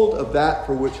hold of that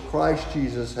for which Christ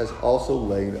Jesus has also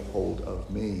laid hold of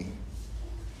me.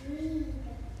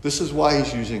 This is why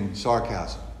he's using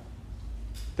sarcasm.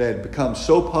 They had become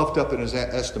so puffed up in his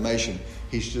estimation,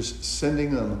 he's just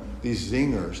sending them these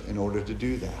zingers in order to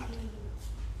do that.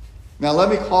 Now let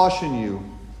me caution you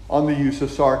on the use of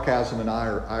sarcasm and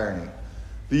irony.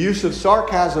 The use of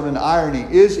sarcasm and irony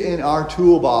is in our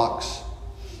toolbox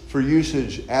for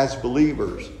usage as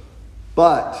believers,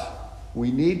 but we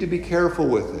need to be careful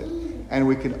with it, and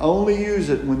we can only use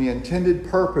it when the intended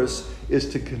purpose is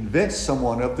to convince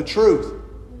someone of the truth.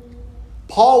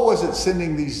 Paul wasn't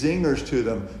sending these zingers to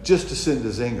them just to send a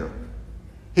zinger.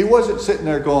 He wasn't sitting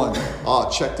there going,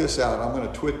 check this out, I'm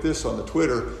going to twit this on the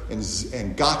Twitter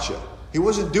and gotcha. He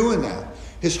wasn't doing that.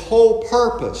 His whole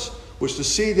purpose was to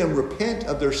see them repent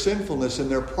of their sinfulness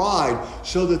and their pride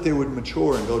so that they would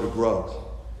mature and go to growth.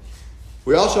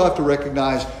 We also have to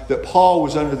recognize that Paul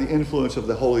was under the influence of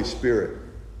the Holy Spirit.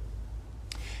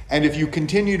 And if you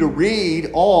continue to read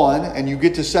on and you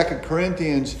get to 2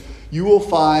 Corinthians, you will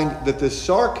find that the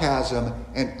sarcasm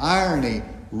and irony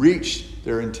reached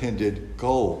their intended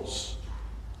goals.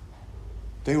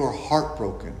 They were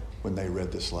heartbroken when they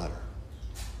read this letter.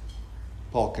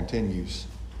 Paul continues.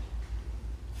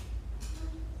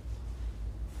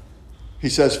 He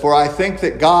says, for I think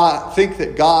that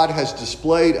God has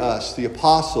displayed us, the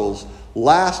apostles,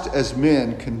 last as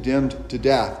men condemned to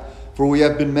death. For we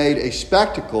have been made a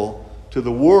spectacle to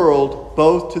the world,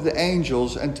 both to the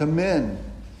angels and to men.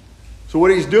 So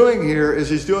what he's doing here is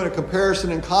he's doing a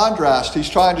comparison and contrast. He's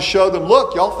trying to show them,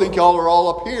 look, y'all think y'all are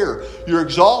all up here. You're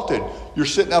exalted. You're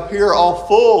sitting up here all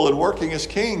full and working as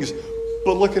kings.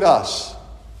 But look at us.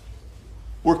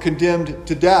 We're condemned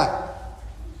to death.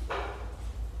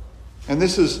 And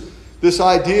this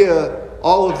idea,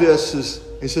 all of this is,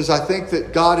 he says, I think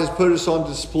that God has put us on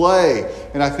display,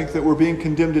 and I think that we're being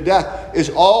condemned to death, is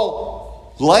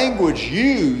all language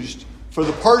used for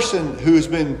the person who has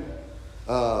been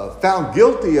found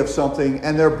guilty of something,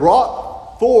 and they're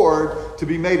brought forward to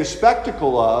be made a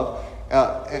spectacle of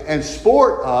and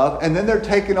sport of, and then they're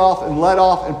taken off and let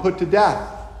off and put to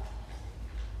death.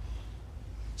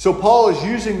 So Paul is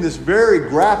using this very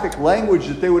graphic language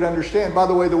that they would understand. By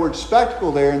the way, the word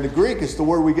spectacle there in the Greek is the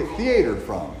word we get theater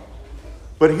from.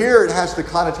 But here it has the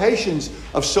connotations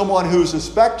of someone who's a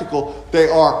spectacle. They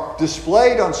are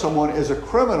displayed on someone as a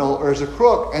criminal or as a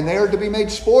crook, and they are to be made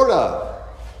sport of.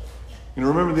 You know,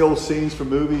 remember the old scenes from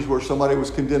movies where somebody was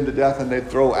condemned to death and they'd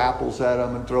throw apples at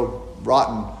them and throw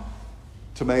rotten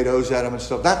tomatoes at them and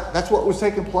stuff. That's what was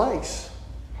taking place.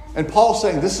 And Paul's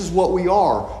saying this is what we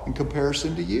are in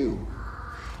comparison to you.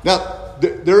 Now,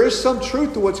 there is some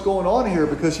truth to what's going on here,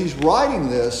 because he's writing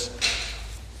this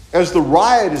as the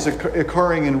riot is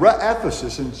occurring in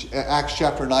Ephesus in Acts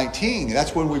chapter 19. And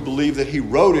that's when we believe that he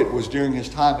wrote it, was during his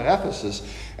time at Ephesus.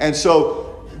 And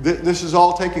so this is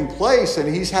all taking place,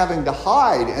 and he's having to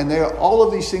hide. And all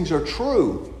of these things are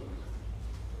true.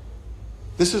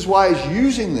 This is why he's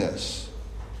using this.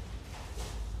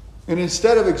 And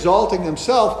instead of exalting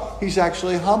himself, he's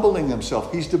actually humbling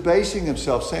himself. He's debasing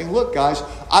himself, saying, look, guys,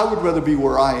 I would rather be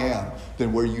where I am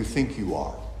than where you think you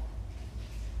are.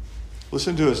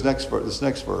 Listen to this next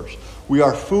verse. We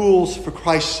are fools for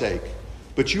Christ's sake,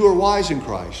 but you are wise in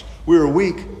Christ. We are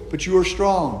weak, but you are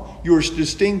strong. You are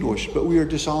distinguished, but we are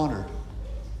dishonored.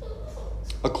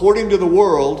 According to the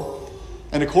world,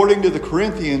 and according to the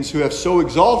Corinthians who have so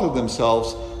exalted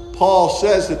themselves, Paul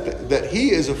says that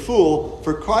he is a fool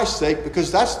for Christ's sake,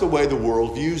 because that's the way the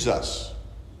world views us.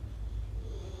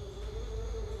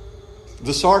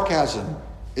 The sarcasm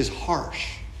is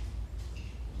harsh,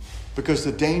 because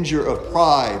the danger of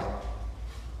pride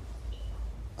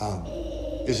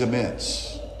is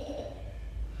immense.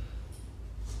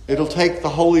 It'll take the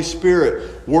Holy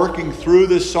Spirit working through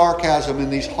this sarcasm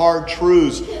and these hard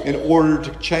truths in order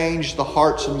to change the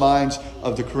hearts and minds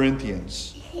of the Corinthians.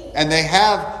 And they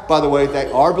have, by the way,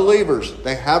 they are believers.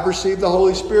 They have received the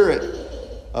Holy Spirit.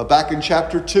 Back in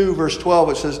chapter 2, verse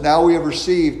 12, it says, now we have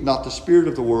received not the spirit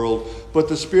of the world, but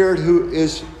the Spirit who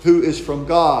is from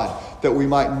God, that we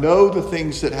might know the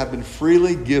things that have been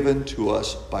freely given to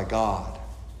us by God.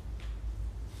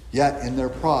 Yet in their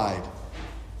pride,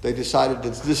 they decided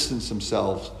to distance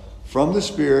themselves from the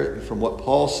Spirit and from what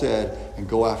Paul said and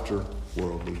go after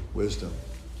worldly wisdom.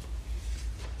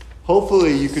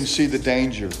 Hopefully you can see the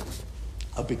danger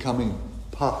of becoming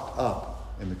puffed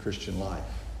up in the Christian life.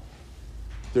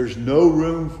 There's no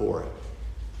room for it,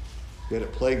 yet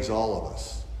it plagues all of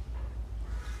us.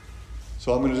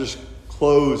 So I'm going to just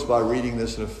close by reading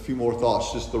this and a few more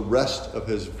thoughts, just the rest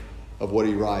of what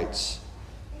he writes.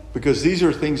 Because these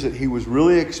are things that he was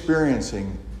really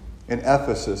experiencing in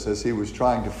Ephesus as he was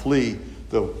trying to flee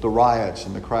the riots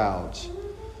and the crowds.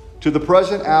 To the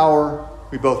present hour,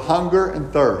 we both hunger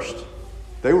and thirst.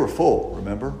 They were full,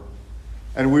 remember?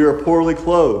 And we are poorly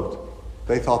clothed.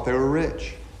 They thought they were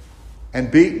rich.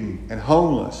 And beaten and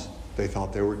homeless. They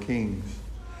thought they were kings.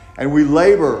 And we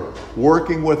labor,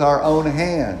 working with our own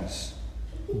hands.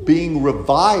 Being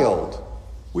reviled,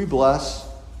 we bless.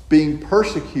 Being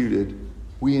persecuted,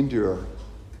 we endure.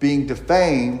 Being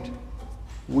defamed,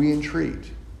 we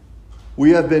entreat.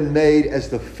 We have been made as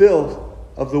the filth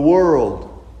of the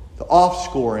world, the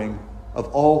offscoring of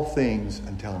all things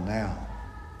until now.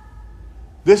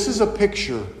 This is a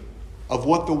picture of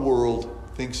what the world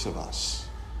thinks of us.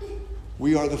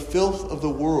 We are the filth of the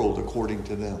world according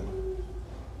to them.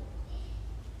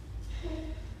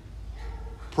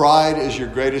 Pride is your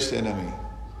greatest enemy.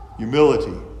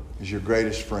 Humility is your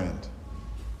greatest friend.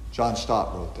 John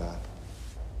Stott wrote that.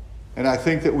 And I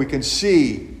think that we can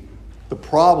see the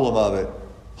problem of it.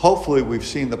 Hopefully we've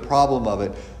seen the problem of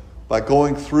it by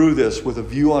going through this with a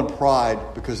view on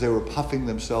pride, because they were puffing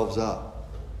themselves up.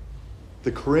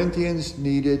 The Corinthians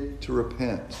needed to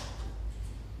repent.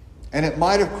 And it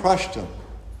might have crushed them.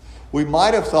 We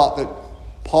might have thought that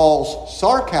Paul's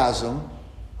sarcasm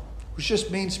was just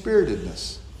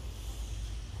mean-spiritedness.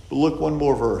 But look one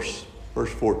more verse,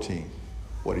 verse 14,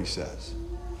 what he says.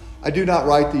 I do not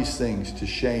write these things to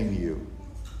shame you,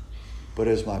 but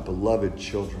as my beloved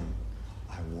children,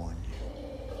 I warn you.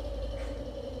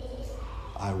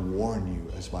 I warn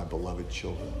you as my beloved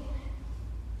children.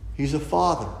 He's a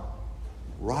father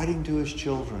writing to his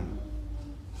children,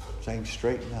 saying,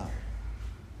 straighten up.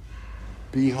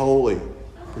 Be holy.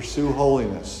 Pursue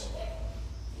holiness.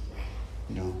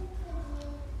 You know,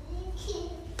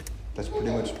 that's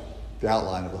pretty much the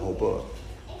outline of the whole book.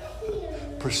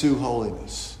 Pursue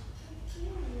holiness.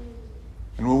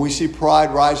 And when we see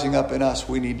pride rising up in us,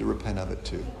 we need to repent of it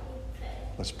too.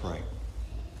 Let's pray.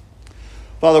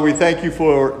 Father, we thank you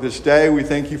for this day. We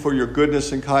thank you for your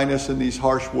goodness and kindness in these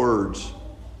harsh words.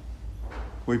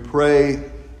 We pray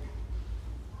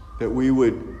that we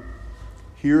would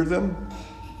hear them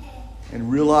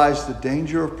and realize the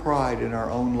danger of pride in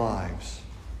our own lives.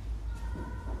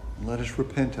 And let us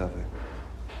repent of it.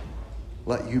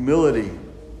 Let humility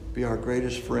be our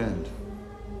greatest friend.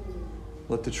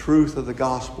 Let the truth of the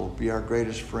gospel be our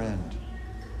greatest friend.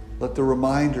 Let the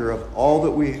reminder of all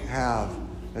that we have,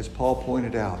 as Paul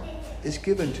pointed out, is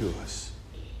given to us.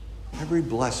 Every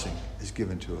blessing is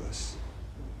given to us.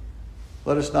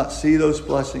 Let us not see those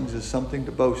blessings as something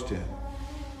to boast in,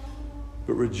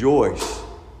 but rejoice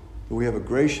that we have a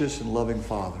gracious and loving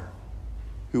Father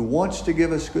who wants to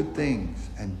give us good things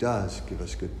and does give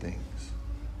us good things.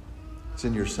 It's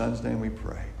in your Son's name we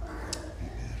pray.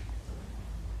 Amen.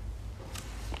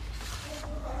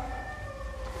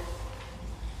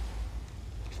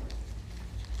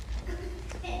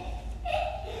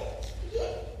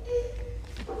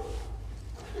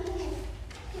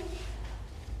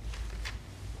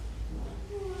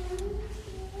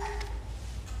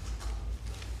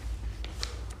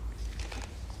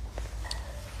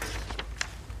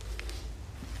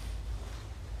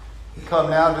 Come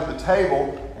now to the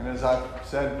table, and as I've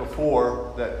said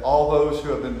before, that all those who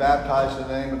have been baptized in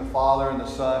the name of the Father and the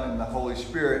Son and the Holy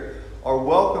Spirit are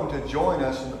welcome to join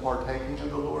us in the partaking of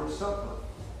the Lord's Supper.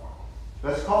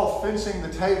 That's called fencing the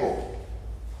table.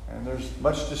 And there's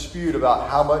much dispute about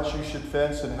how much you should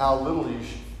fence and how little you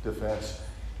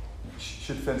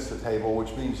should fence the table,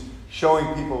 which means showing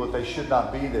people that they should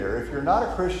not be there. If you're not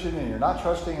a Christian and you're not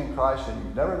trusting in Christ and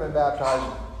you've never been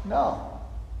baptized, no.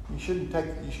 You shouldn't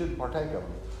partake of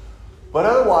them. But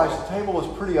otherwise, the table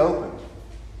is pretty open.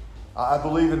 I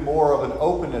believe in more of an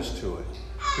openness to it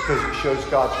because it shows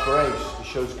God's grace. It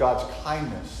shows God's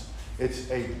kindness. It's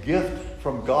a gift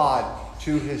from God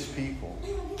to his people.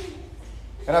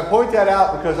 And I point that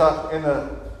out because in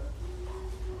the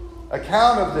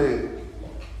account of the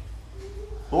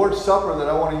Lord's Supper that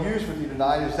I want to use with you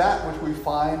tonight is that which we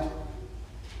find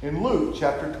in Luke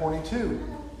chapter 22.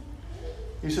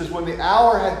 He says, when the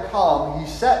hour had come, he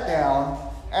sat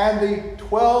down and the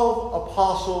 12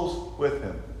 apostles with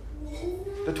him.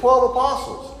 The 12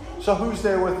 apostles. So who's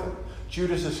there with him?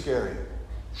 Judas Iscariot.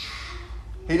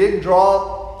 He didn't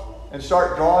draw and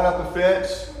start drawing up a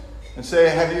fence and say,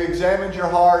 have you examined your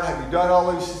heart? Have you done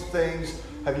all these things?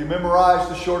 Have you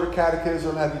memorized the shorter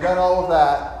catechism? Have you done all of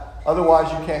that?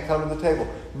 Otherwise you can't come to the table.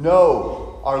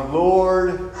 No, our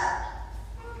Lord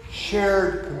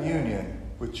shared communion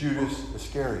with Judas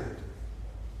Iscariot.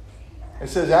 It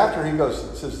says after he goes,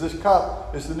 it says, this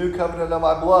cup is the new covenant of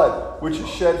my blood, which is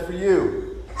shed for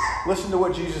you. Listen to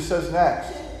what Jesus says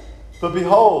next. But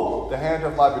behold, the hand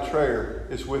of my betrayer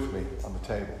is with me on the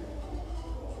table.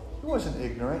 He wasn't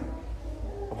ignorant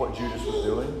of what Judas was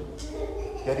doing,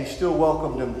 yet he still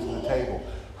welcomed him to the table.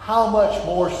 How much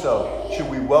more so should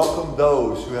we welcome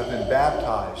those who have been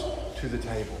baptized to the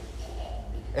table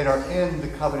and are in the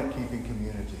covenant-keeping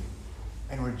community?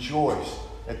 And rejoice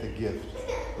at the gift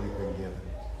we've been given.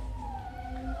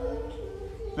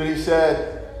 Then he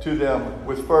said to them,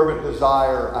 with fervent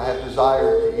desire, I have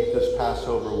desired to eat this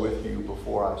Passover with you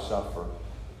before I suffer.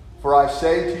 For I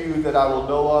say to you that I will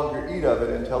no longer eat of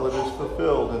it until it is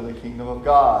fulfilled in the kingdom of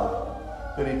God.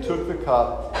 Then he took the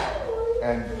cup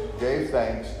and gave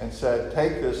thanks and said,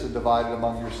 take this and divide it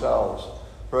among yourselves.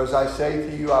 For as I say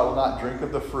to you, I will not drink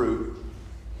of the fruit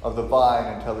of the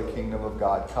vine until the kingdom of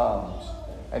God comes.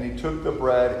 And he took the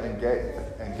bread and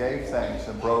gave thanks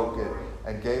and broke it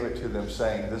and gave it to them,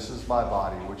 saying, this is my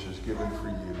body, which is given for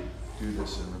you. Do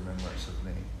this in remembrance of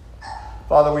me.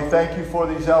 Father, we thank you for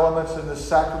these elements in this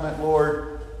sacrament,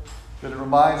 Lord, that it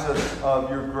reminds us of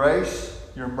your grace,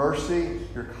 your mercy,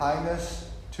 your kindness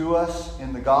to us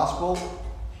in the gospel,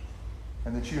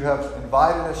 and that you have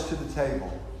invited us to the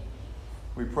table.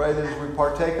 We pray that as we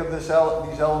partake of these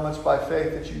elements by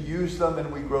faith, that you use them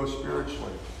and we grow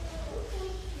spiritually.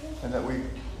 And that we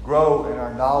grow in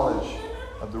our knowledge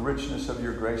of the richness of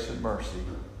your grace and mercy.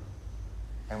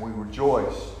 And we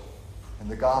rejoice in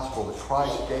the gospel that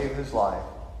Christ gave his life,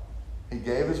 he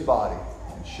gave his body,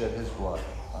 and shed his blood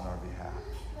on our behalf.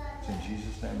 It's in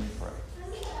Jesus' name we pray.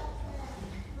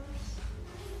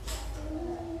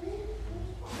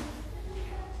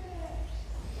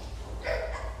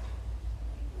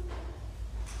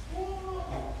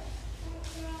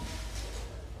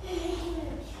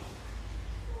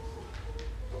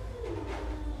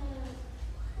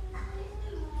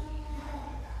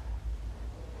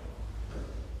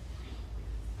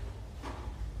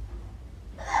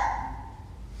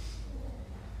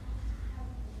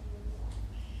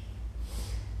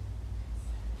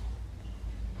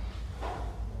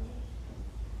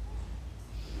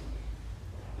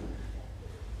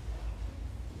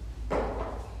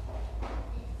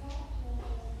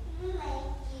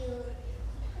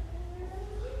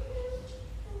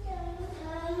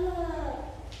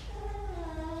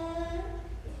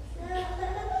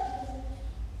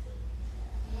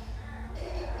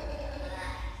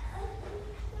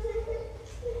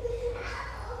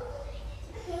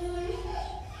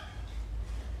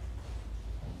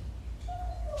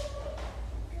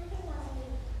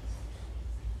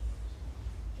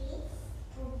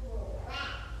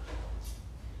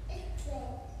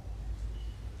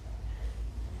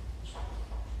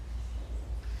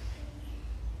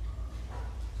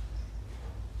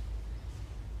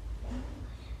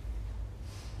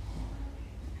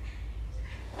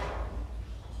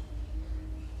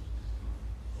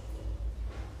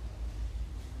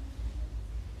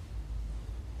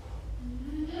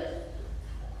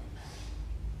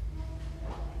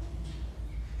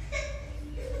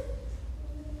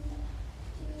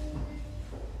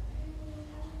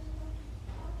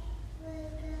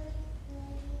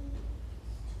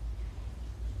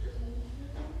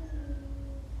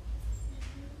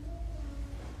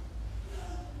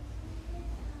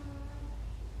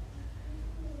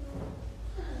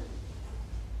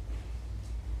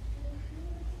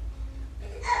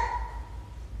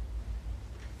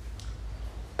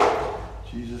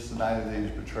 Jesus, the night that he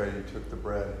was betrayed, he took the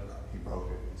bread, he broke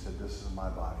it. He said, "This is my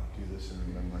body. Do this in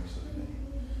remembrance of me."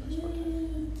 Let's partake.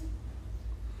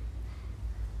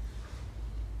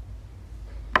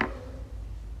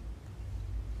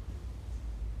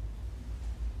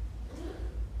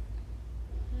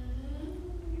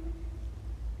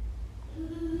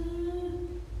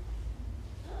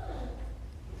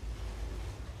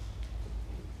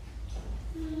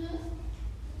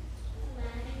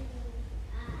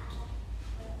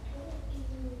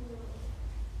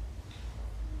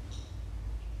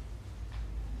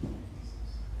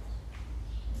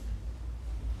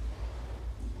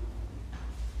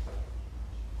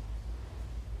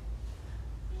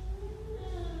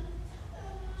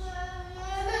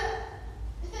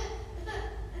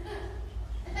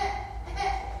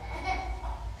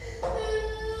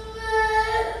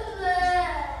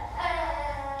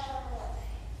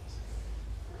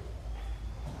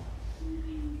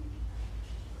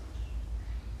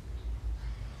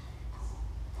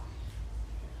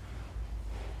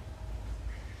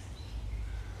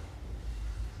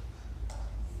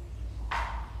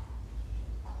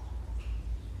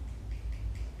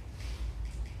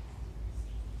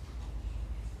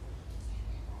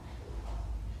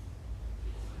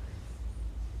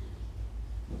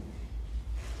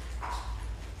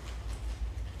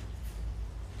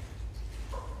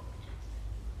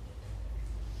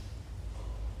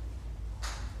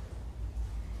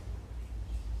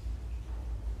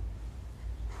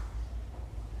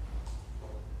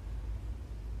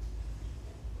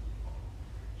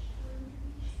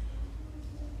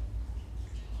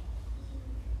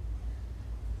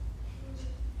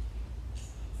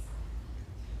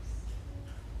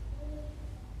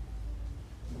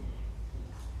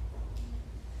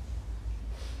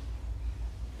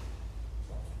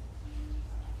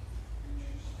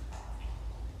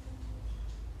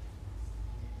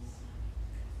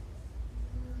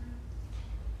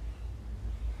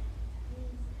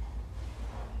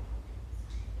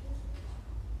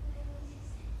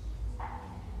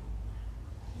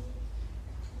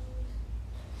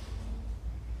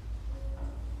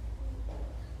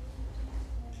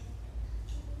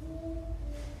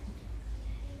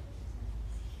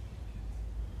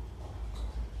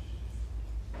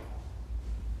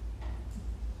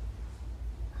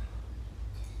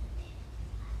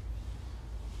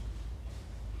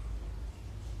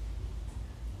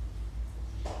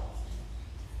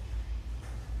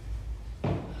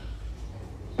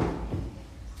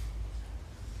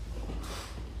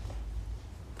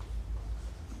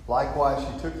 Likewise,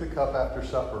 he took the cup after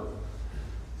supper,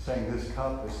 saying, "This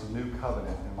cup is the new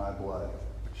covenant in my blood,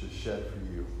 which is shed for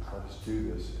you. Let us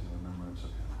do this in remembrance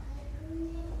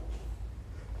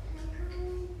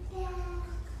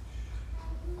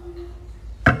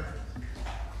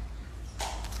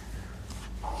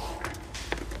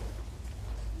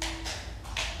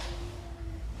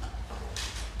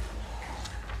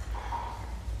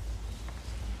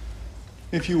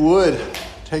If you would,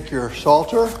 take your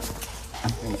Psalter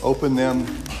and open them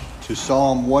to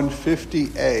Psalm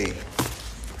 150A.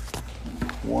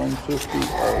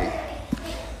 150A.